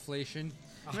fight inflation.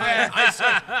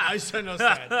 I sent us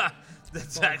that.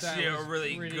 That's Thought actually that a was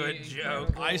really pretty good joke.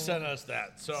 incredible. I sent us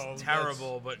that. So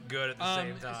Terrible, but good at the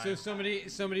same time. So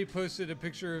somebody posted a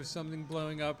picture of something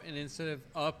blowing up, and instead of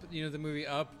up, you know the movie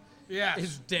Up, Yes.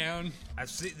 is down. I've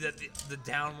seen that the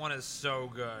down one is so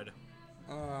good.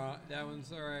 That one's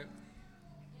all right.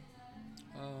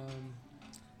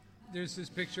 There's this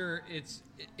picture.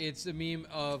 It's a meme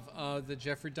of the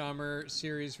Jeffrey Dahmer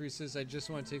series where he says, "I just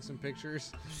want to take some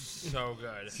pictures." So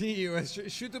good. CUS,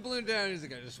 shoot the balloon down. He's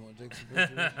like, "I just want to take some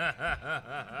pictures."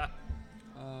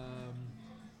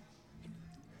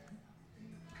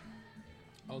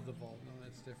 The vault. No,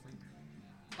 that's different.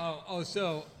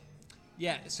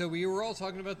 So we were all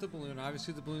talking about the balloon.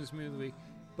 Obviously, the balloon is meme of the week.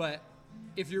 But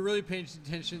if you're really paying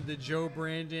attention, the Joe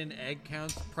Brandon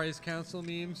price council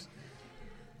memes,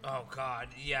 Oh God,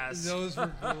 yes. those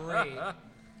were great.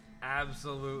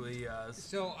 Absolutely yes.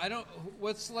 So I don't.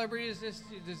 What celebrity is this?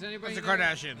 Does anybody? It's a know?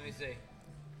 Kardashian. Let me see.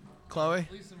 Chloe.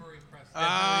 Lisa Marie Presley.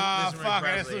 Ah, Lisa Marie fuck. I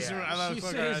Presley, just listened. yeah. I love She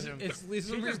Chloe says Kardashian. it's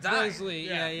Lisa She Marie just died. Presley.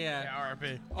 Yeah. Yeah,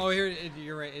 R.I.P. Oh, here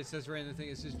you're right. It says right in the thing.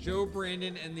 It says Joe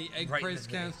Brandon and the Egg Right in Price the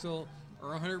thing. Council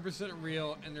are 100%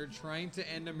 real, and they're trying to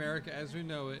end America as we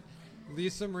know it.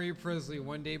 Lisa Marie Presley,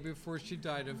 one day before she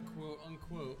died of quote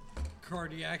unquote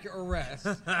cardiac arrest.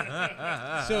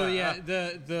 So yeah,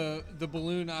 the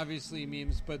balloon obviously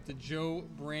memes, but the Joe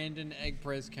Brandon Egg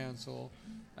Price Council,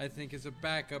 I think, is a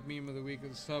backup meme of the week,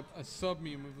 a sub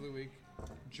meme of the week.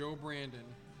 Joe Brandon.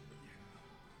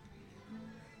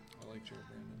 I like Joe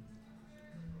Brandon.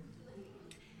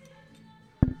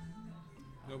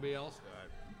 Nobody else?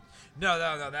 No.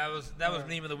 That was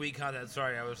meme of the week content.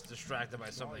 Sorry, I was distracted by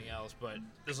something else. But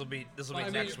this will be Well, I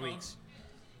mean, next week's.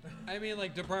 I mean,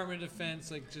 like Department of Defense,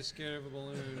 like just scared of a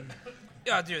balloon.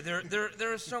 Yeah, dude.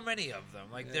 There are so many of them.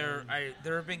 Like there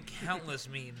have been countless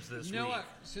memes this You know week. what?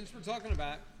 Since we're talking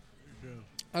about,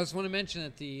 I just want to mention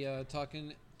that the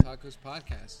Talking Tacos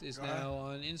podcast is now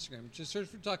on Instagram. Just search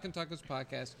for Talking Tacos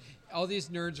podcast. All these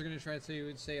nerds are going to try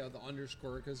to say the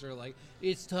underscore because they're like,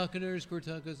 it's Talking _Tacos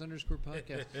 _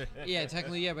 podcast. Yeah,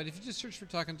 technically, yeah. But if you just search for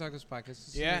Talking Tacos podcast,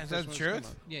 it's Yeah, the is first that one that's truth?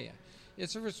 come up. Yeah.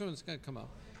 It's the first one that's going to come up.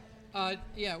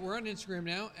 Yeah, we're on Instagram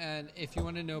now, and if you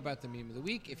want to know about the meme of the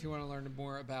week, if you want to learn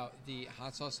more about the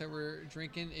hot sauce that we're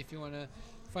drinking, if you want to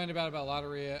find out about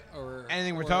Lotteria or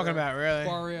Anything we're or talking about, really.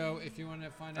 Barrio, if you want to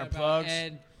find Our out about plugs.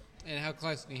 Ed and how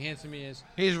classically handsome he is,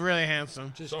 He's really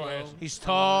handsome. just So go. handsome. He's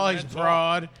tall. He's and tall.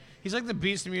 broad. He's like the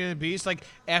Beast in Beauty and the Beast. Like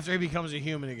after he becomes a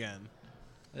human again.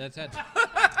 That's it.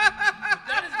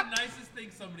 That is the nicest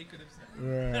thing somebody could have said.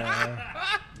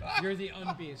 You're the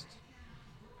unbeast.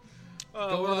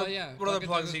 Oh, what other Talking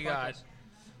plugs Tacos you got?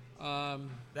 podcast.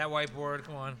 That whiteboard.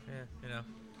 Come on. Yeah,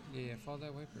 Yeah, follow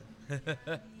that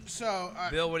wiper. So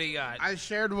Bill, what do you got? I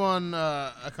shared one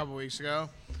a couple weeks ago,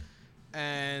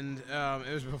 and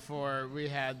it was before we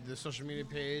had the social media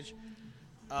page.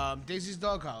 Daisy's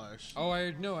dog collars. Oh,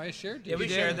 I shared. Yeah, we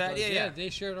Daisy's shared Dog that. Collars. Yeah. They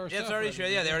shared our Yeah, stuff. it's already right?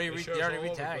 shared. Yeah, they already They share us all over the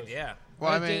retagged. place. Yeah. Well,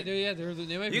 I Right, mean,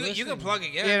 they might be You can listening. plug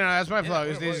it. yeah, Yeah. no, that's my plug.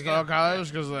 Yeah, It's plug it, Daisy's yeah. dog collars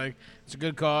because like it's a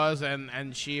good cause,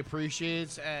 and she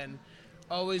appreciates and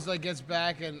always like gets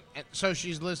back, and so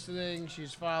she's listening,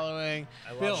 she's following,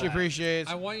 Bill, she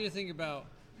appreciates. I want you to think about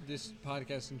this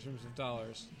podcast in terms of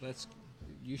dollars.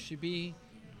 You should be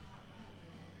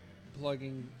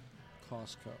plugging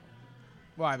Costco.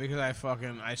 Why? Because I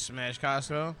smash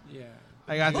Costco. Yeah.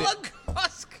 I got the, Plug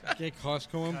Costco. Get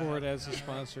Costco on board as a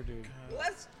sponsor, dude.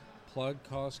 Let's, Plug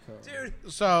Costco. dude.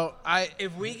 so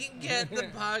If we can get the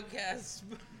podcast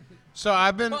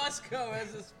I've been Costco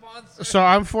as a sponsor. so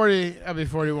I'm 40. I'll be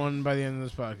 41 by the end of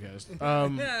this podcast.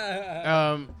 I've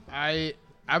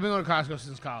been going to Costco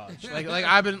since college. Like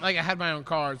I've been I had my own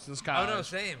card since Oh college. no,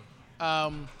 same.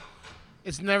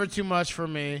 It's never too much for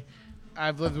me.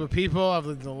 I've lived with people. I've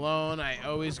lived alone. I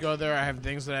always go there. I have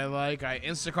things that I like. I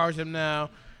Instacart them now.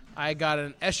 I got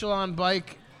an Echelon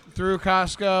bike through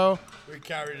Costco. We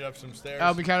carried it up some stairs.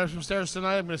 I'll be carrying up some stairs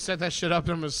tonight. I'm going to set that shit up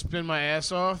and I'm going to spin my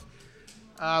ass off.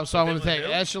 So I'm going to take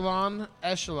Echelon.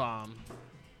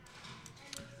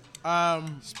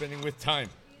 Spinning with time.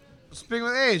 Spinning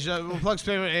with age. We'll plug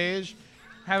spinning with age.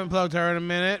 Haven't plugged her in a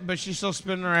minute, but she's still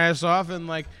spinning her ass off. And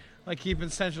like, like keeping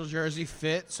Central Jersey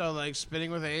fit. So like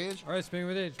spinning with age. All right, spinning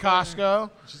with age. Costco,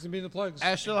 She's gonna be in the plugs.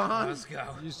 Echelon. Let's go.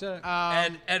 You said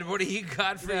it. And what do you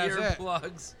got for that's your it.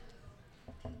 plugs?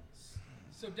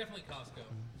 So definitely Costco.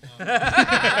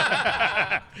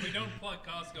 We don't plug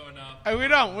Costco enough. We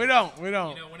don't. You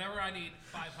know, whenever I need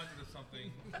 500 of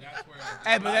something, that's where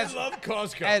I Ed, but that's love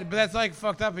Costco. Ed, but that's like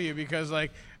fucked up of you because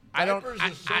like I don't. Diapers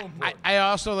are so important. I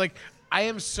also like I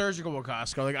am surgical with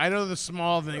Costco. Like I know the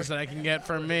small things that I can get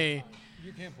for me.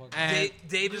 You can't plug. And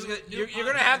Dave is gonna. New You're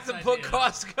gonna have to put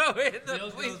podcast Costco in the.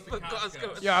 Meals Please goes to put Costco.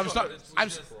 Costco. in yeah, I'm the sorry.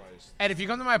 plugs. And if you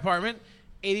come to my apartment,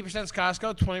 80% is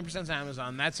Costco, 20% is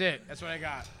Amazon. That's it. That's what I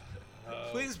got.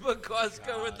 Please put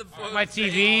Costco in the plugs. My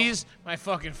TVs, my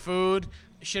fucking food,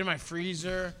 shit in my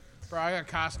freezer. Bro, I got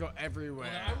Costco Well, then everywhere.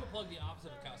 I will plug the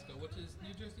opposite of Costco, which is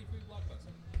New Jersey Food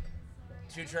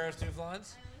Blockbuster. 2 churros, 2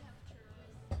 flans.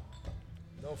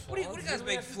 No What do you guys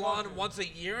make flan once a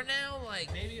year now?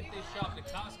 Like Maybe if they shopped at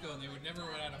Costco, they would never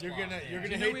run out of You're flan. gonna You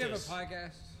know hate we have a this.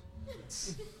 podcast.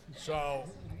 So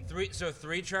 3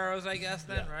 churros, I guess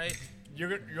then, right?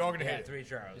 you're all gonna hate Yeah, it. 3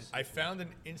 churros. I found an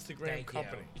Instagram Thank you.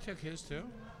 company. You took his too?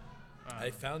 I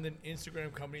found an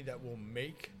Instagram company that will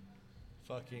make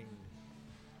fucking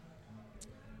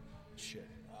shit.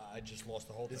 I just lost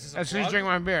the whole thing. This is a As soon as you plug? drink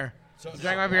my beer. So- You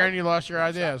drank my beer and you lost your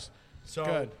ideas. So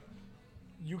Good.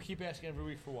 you keep asking every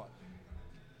week for what?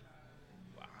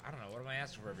 I don't know. What am I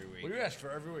asking for every week? What do you ask for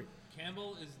every week?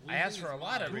 Campbell is. I ask losing for a his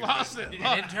lot mind. every Lost week. it.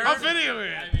 An intern? I'm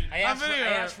videoing it. I mean, I ask, video. I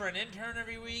ask for an intern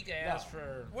every week. I ask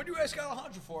for What do you ask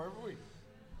Alejandro for every week?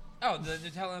 the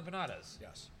Nutella empanadas.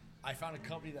 Yes. I found a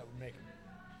company that would make them.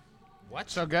 What?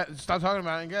 So stop talking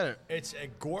about it and get it. It's a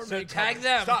gourmet. So tag company.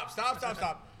 them.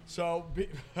 Stop. So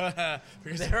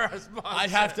because They're our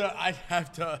sponsor. I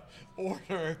have to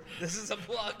order This is a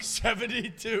plug.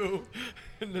 72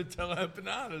 Nutella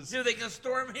empanadas. Dude, they can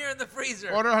store them here in the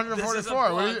freezer. Order This is a 144.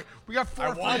 plug. We got 4 I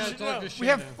want freezers. you to know. We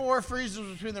have 4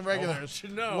 freezers between the regulars. you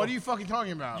to know. What are you fucking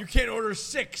talking about? You can't order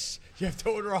 6. You have to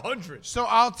order 100. So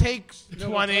I'll take No, we'll talk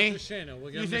 20. to Shayna.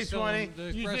 We'll get You them to take sell 20. them. The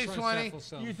You take restaurant 20. staff will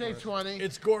sell You them take for us. 20.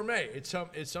 It's gourmet. It's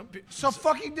some. So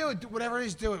fucking do it. Do whatever it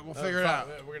is, do it. We'll figure it out.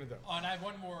 We're gonna do. Oh, and I have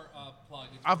one more plug.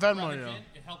 It's I'll for Venmo you. Remington.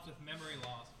 It helps with memory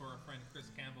loss for our friend Chris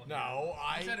Campbell. No,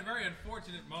 He's had a very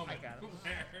unfortunate moment where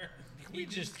we he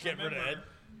just didn't get rid of remember Ed?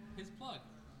 his plug.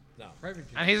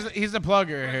 Remington. And he's the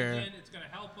plugger here. Remington, it's going to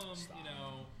help him. You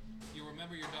know, you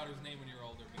remember your daughter's name when you're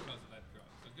older because of that drug.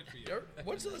 So good for you.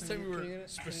 When's the last time we were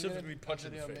specifically punched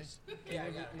in the face?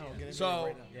 No, get it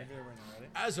So,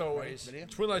 as always,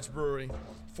 Twin Lights Brewery,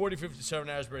 4057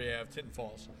 Asbury Ave, Tinton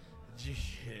Falls.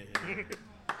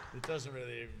 It doesn't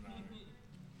really even matter.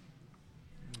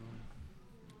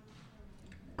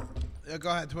 Go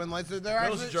ahead, Twin Lights. They're Bill's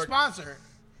a actually jerk. sponsor.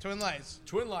 Twin Lights.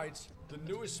 Twin Lights, the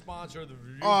newest sponsor of the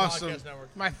Review Awesome. Podcast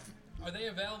Network. My Are they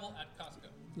available at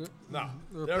Costco? No,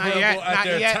 they're Not available yet, at not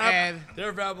their yet, tap. Ed. They're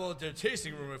available at their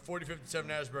tasting room at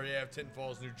 4057 Asbury Ave, Tinton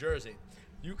Falls, New Jersey.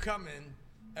 You come in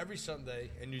every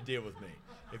Sunday and you deal with me.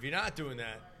 If you're not doing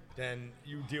that, then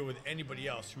you deal with anybody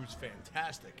else who's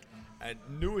fantastic. And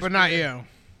newest, but not beer-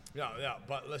 you. No,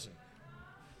 but listen.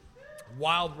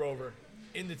 Wild Rover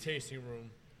in the tasting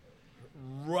room,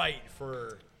 right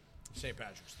for St.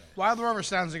 Patrick's Day. Wild Rover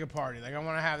sounds like a party. Like I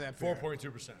want to have that. beer.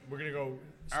 4.2%. We're gonna go All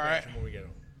smash right. them when we get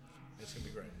home. It's gonna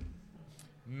be great.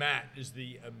 Matt is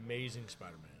the amazing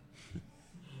Spider-Man.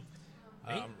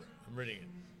 I'm reading it.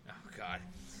 Oh God.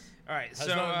 All right. Has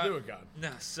so nothing to do with God. no.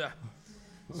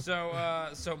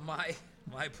 So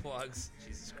my plugs.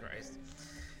 Jesus Christ.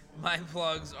 My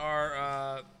plugs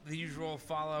are the usual.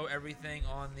 Follow everything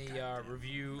on the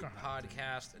Review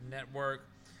Podcast Network.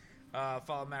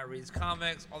 Follow Matt Reed's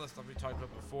comics, all the stuff we talked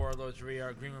about before,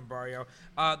 Loteria, Greenman Barrio.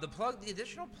 The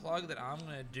additional plug that I'm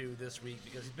going to do this week,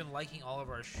 because he's been liking all of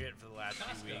our shit for the last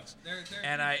few weeks. They're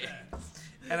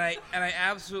And I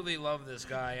absolutely love this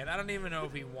guy, and I don't even know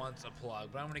if he wants a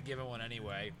plug, but I'm going to give him one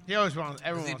anyway. He always wants.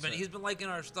 Everyone He's wants been, it. he's been liking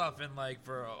our stuff in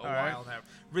for a right. while now.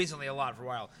 Recently, a lot for a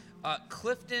while.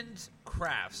 Clifton's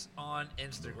Crafts on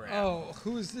Instagram. Oh,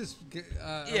 who is this?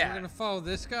 Are we Yeah. gonna follow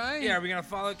this guy? Yeah, are we gonna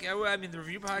follow? I mean, the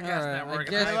Review Podcast All right, Network.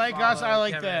 I guess- I like us. I follow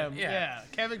like Kevin. them. Yeah, Yeah.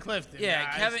 Kevin Clifton.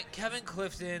 yeah. guys. Kevin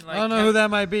Clifton. Like I don't know Kev- who that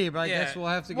might be, but I Yeah. guess we'll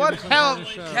have to What give him some hell- kind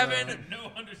of show. Kevin.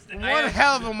 No understanding. I One have-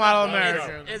 hell of a model It's,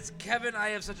 American. it's Kevin. I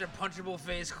have such a punchable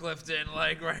face, Clifton.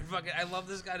 Like, right? Fucking, I love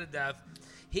this guy to death.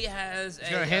 He has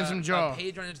got a handsome jaw. a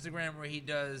page on Instagram where he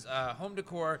does home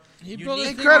decor. He unique, built this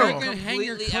thing where you can hang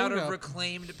your completely out coat of up.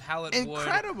 reclaimed pallet wood.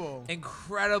 Incredible.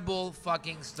 Incredible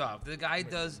fucking stuff. The guy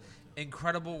does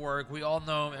incredible work. We all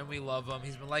know him and we love him.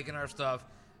 He's been liking our stuff.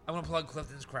 I'm gonna plug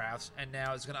Clifton's Crafts, and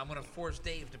now I'm gonna force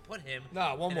Dave to put him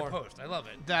one in more a post. I love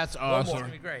it. That's more. It's awesome.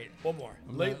 gonna be great. One more.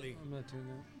 Lately, I'm not doing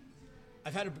that.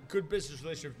 I've had a good business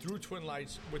relationship through Twin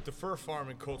Lights with the Fur Farm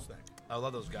in Colts Neck. I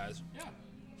love those guys. Yeah.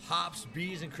 Hops,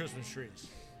 bees, and Christmas trees.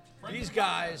 Friends These of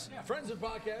guys, podcast, yeah. friends of the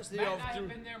podcast, they Matt all and I through, have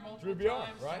been there multiple 3BR,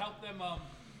 times right? to help them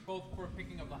both for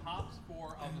picking of the hops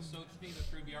for the Sochny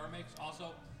that 3BR makes.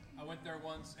 Also, I went there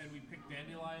once and we picked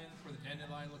dandelion for the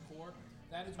dandelion liqueur.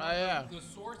 That is one of the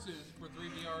sources for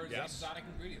 3BR's exotic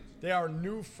ingredients. They are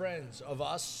new friends of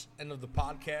us and of the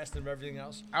podcast and of everything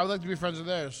else. I would like to be friends with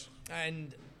theirs.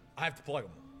 And I have to plug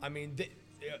them. I mean,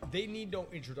 they need no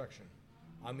introduction.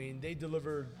 I mean, they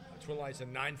delivered Twin Lights a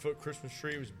 9-foot Christmas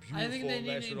tree. It was beautiful. I think they need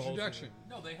an lasted the whole introduction. season.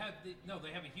 No,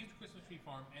 they have a huge Christmas tree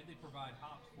farm and they provide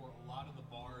hops for a lot of the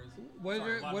bars.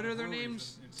 What are their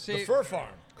names? The Say Fur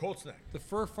Farm, Colts Neck. the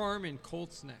Fur Farm in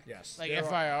Colts Neck. Yes. Like They are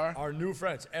FIR? Our new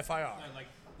friends, FIR. Like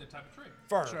the type of tree.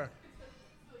 Fur. Sure.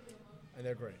 And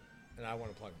they're great. And I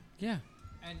want to plug them. Yeah.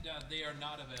 And they are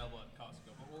not available at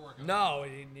Costco, but we're working on No,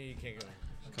 you can't go.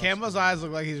 Campbell's eyes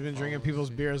look like he's been drinking people's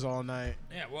beers all night.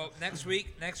 Yeah, well, next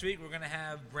week we're gonna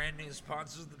have brand new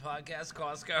sponsors of the podcast,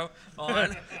 Costco,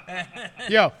 on.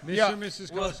 Yo, Mr. and Mrs.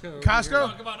 Costco. Talk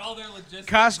Costco, about all their logistics.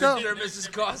 Costco, Mr.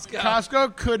 Mrs. Costco.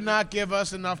 Costco could not give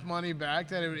us enough money back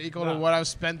that it would equal to what I've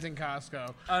spent in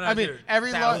Costco. Oh, no, I mean, dude.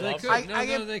 every Thousands. They lo- could. I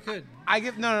give, they could. I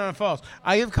give no, false.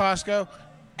 I give Costco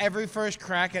every first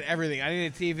crack at everything. I need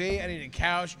a TV. I need a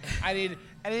couch. I need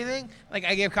anything. Like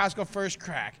I gave Costco first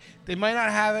crack. They might not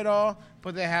have it all,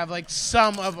 but they have like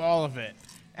some of all of it.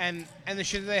 And the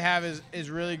shit that they have is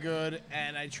really good.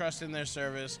 And I trust in their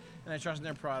service and I trust in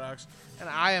their products. And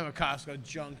I am a Costco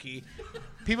junkie.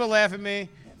 People laugh at me,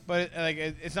 but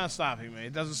it's not stopping me.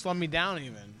 It doesn't slow me down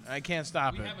even. I can't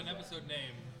stop We it. have an episode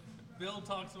named Bill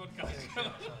Talks About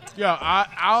Costco. Yo,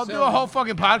 I'll do a whole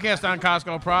fucking podcast on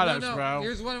Costco products, no, bro.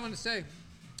 Here's what I want to say.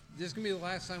 This is gonna be the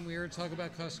last time we ever talk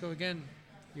about Costco again.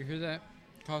 You hear that,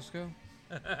 Costco?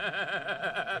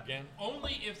 Again?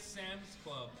 Only if Sam's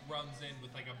Club runs in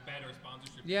with like a better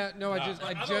sponsorship. Yeah. No, I just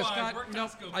Otherwise, got we're no.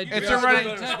 Costco. I It's just already-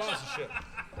 got a text. Sponsorship.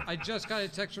 I just got a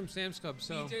text from Sam's Club.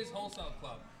 So DJ's Wholesale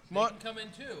Club. They Mo- can come in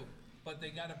too, but they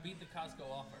gotta beat the Costco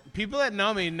offer. People that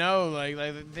know me know, like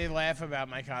they laugh about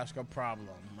my Costco problem.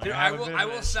 Like, Dude, have a bit of I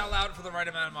will a- sell out for the right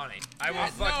amount of money. I will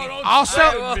fucking. I'll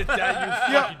sell. Admit that,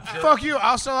 you Yo, fucking jerk. fuck you!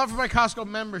 I'll sell out for my Costco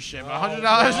membership. $100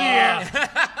 a year.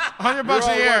 $100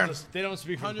 a year. They don't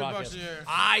speak for the $100 podcast. a year.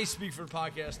 I speak for the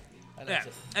podcast. And Yeah, that's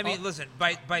it. I mean, listen.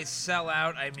 By sell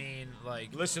out, I mean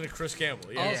like. Listen to Chris Campbell.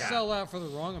 I'll Yeah. sell out for the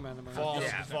wrong amount of money. False,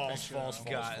 Yeah. false.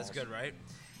 God, that's good, right?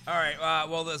 All right.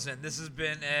 Well, listen. This has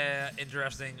been an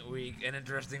interesting week. An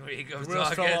interesting week of Wheels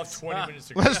talking. fell off 20 minutes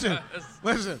ago.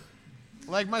 Listen.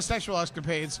 Like my sexual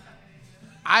escapades,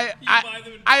 buy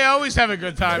them in- I always have a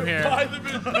good time here. Buy them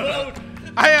in bulk.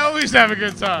 I always have a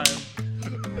good time.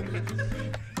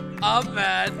 I'm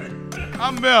Matt.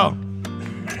 I'm Bill.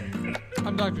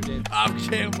 I'm Dr. Dave. I'm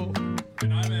Campbell.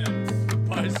 And I'm in.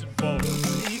 Buy some